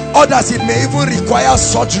days. Others it may even require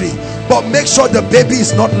surgery. But make sure the baby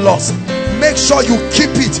is not lost. Make sure you keep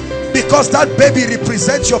it, because that baby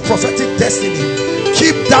represents your prophetic destiny.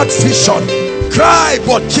 Keep that vision. Cry,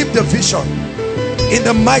 but keep the vision. In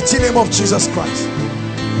the mighty name of Jesus Christ.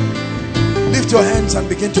 Lift your hands and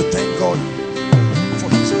begin to thank God for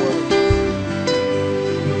his word.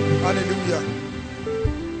 Hallelujah.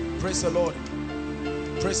 Praise the Lord.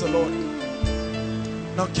 Praise the Lord.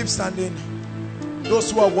 Now keep standing.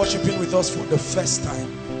 Those who are worshiping with us for the first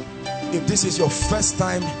time, if this is your first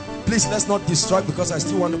time, please let's not distract, because I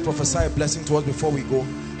still want to prophesy a blessing to us before we go.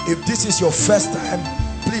 If this is your first time,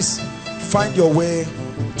 please find your way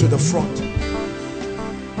to the front.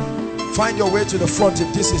 Find your way to the front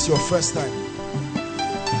if this is your first time.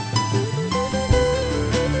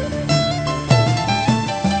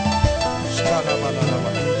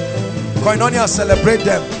 Koinonia, celebrate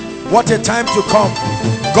them. What a time to come.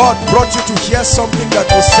 God brought you to hear something that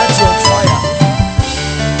will set you on fire.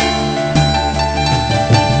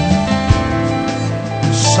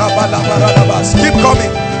 Keep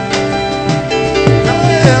coming. I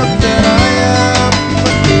am that I am.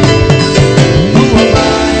 Who am I?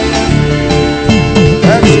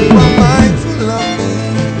 That you are mindful of me.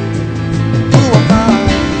 Who am I?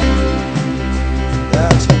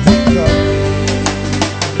 That you think of me.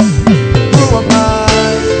 Who am I?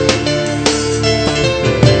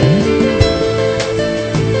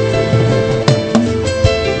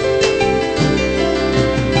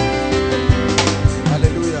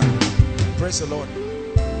 Praise the Lord.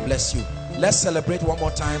 Bless you. Let's celebrate one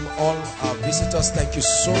more time. All our visitors, thank you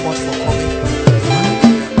so much for coming.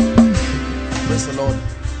 Praise the Lord.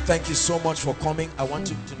 Thank you so much for coming. I want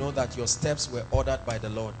you to know that your steps were ordered by the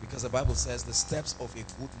Lord, because the Bible says the steps of a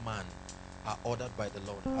good man are ordered by the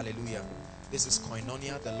Lord. Hallelujah. This is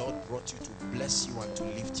Koinonia. The Lord brought you to bless you and to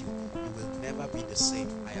lift you. You will never be the same,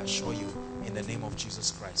 I assure you, in the name of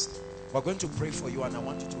Jesus Christ. We're going to pray for you, and I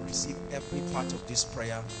want you to receive every part of this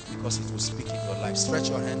prayer, because it will speak in your life. Stretch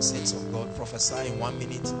your hands, saints of God. Prophesy in 1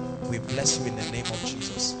 minute. We bless you in the name of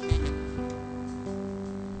Jesus.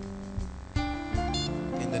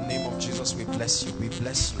 In the name of Jesus, we bless you. We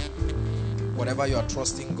bless you. Whatever you are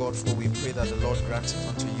trusting God for, we pray that the Lord grants it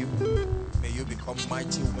unto you. May you become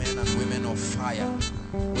mighty men and women of fire,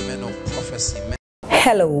 women of prophecy.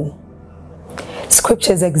 Hello.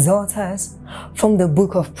 Scriptures exhort us from the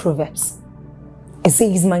book of Proverbs. It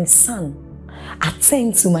says, my son,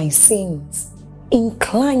 attend to my sayings,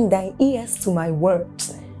 incline thy ears to my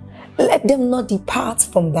words, let them not depart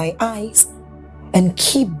from thy eyes, and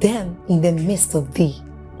keep them in the midst of thee.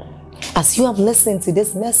 As you have listened to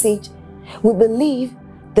this message, we believe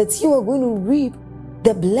that you are going to reap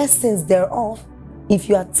the blessings thereof if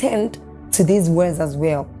you attend to these words as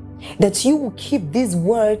well. That you will keep these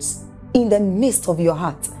words in the midst of your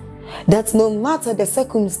heart. That no matter the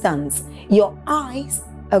circumstance, your eyes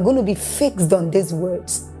are going to be fixed on these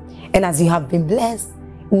words. And as you have been blessed,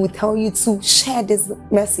 we will tell you to share this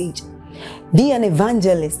message. Be an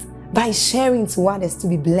evangelist by sharing to others to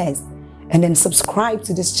be blessed. And then subscribe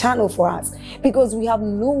to this channel for us, because we have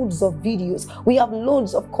loads of videos, we have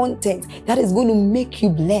loads of content that is going to make you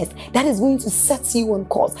blessed, that is going to set you on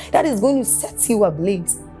course, that is going to set you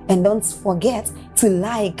ablaze. And don't forget to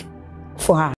like for us.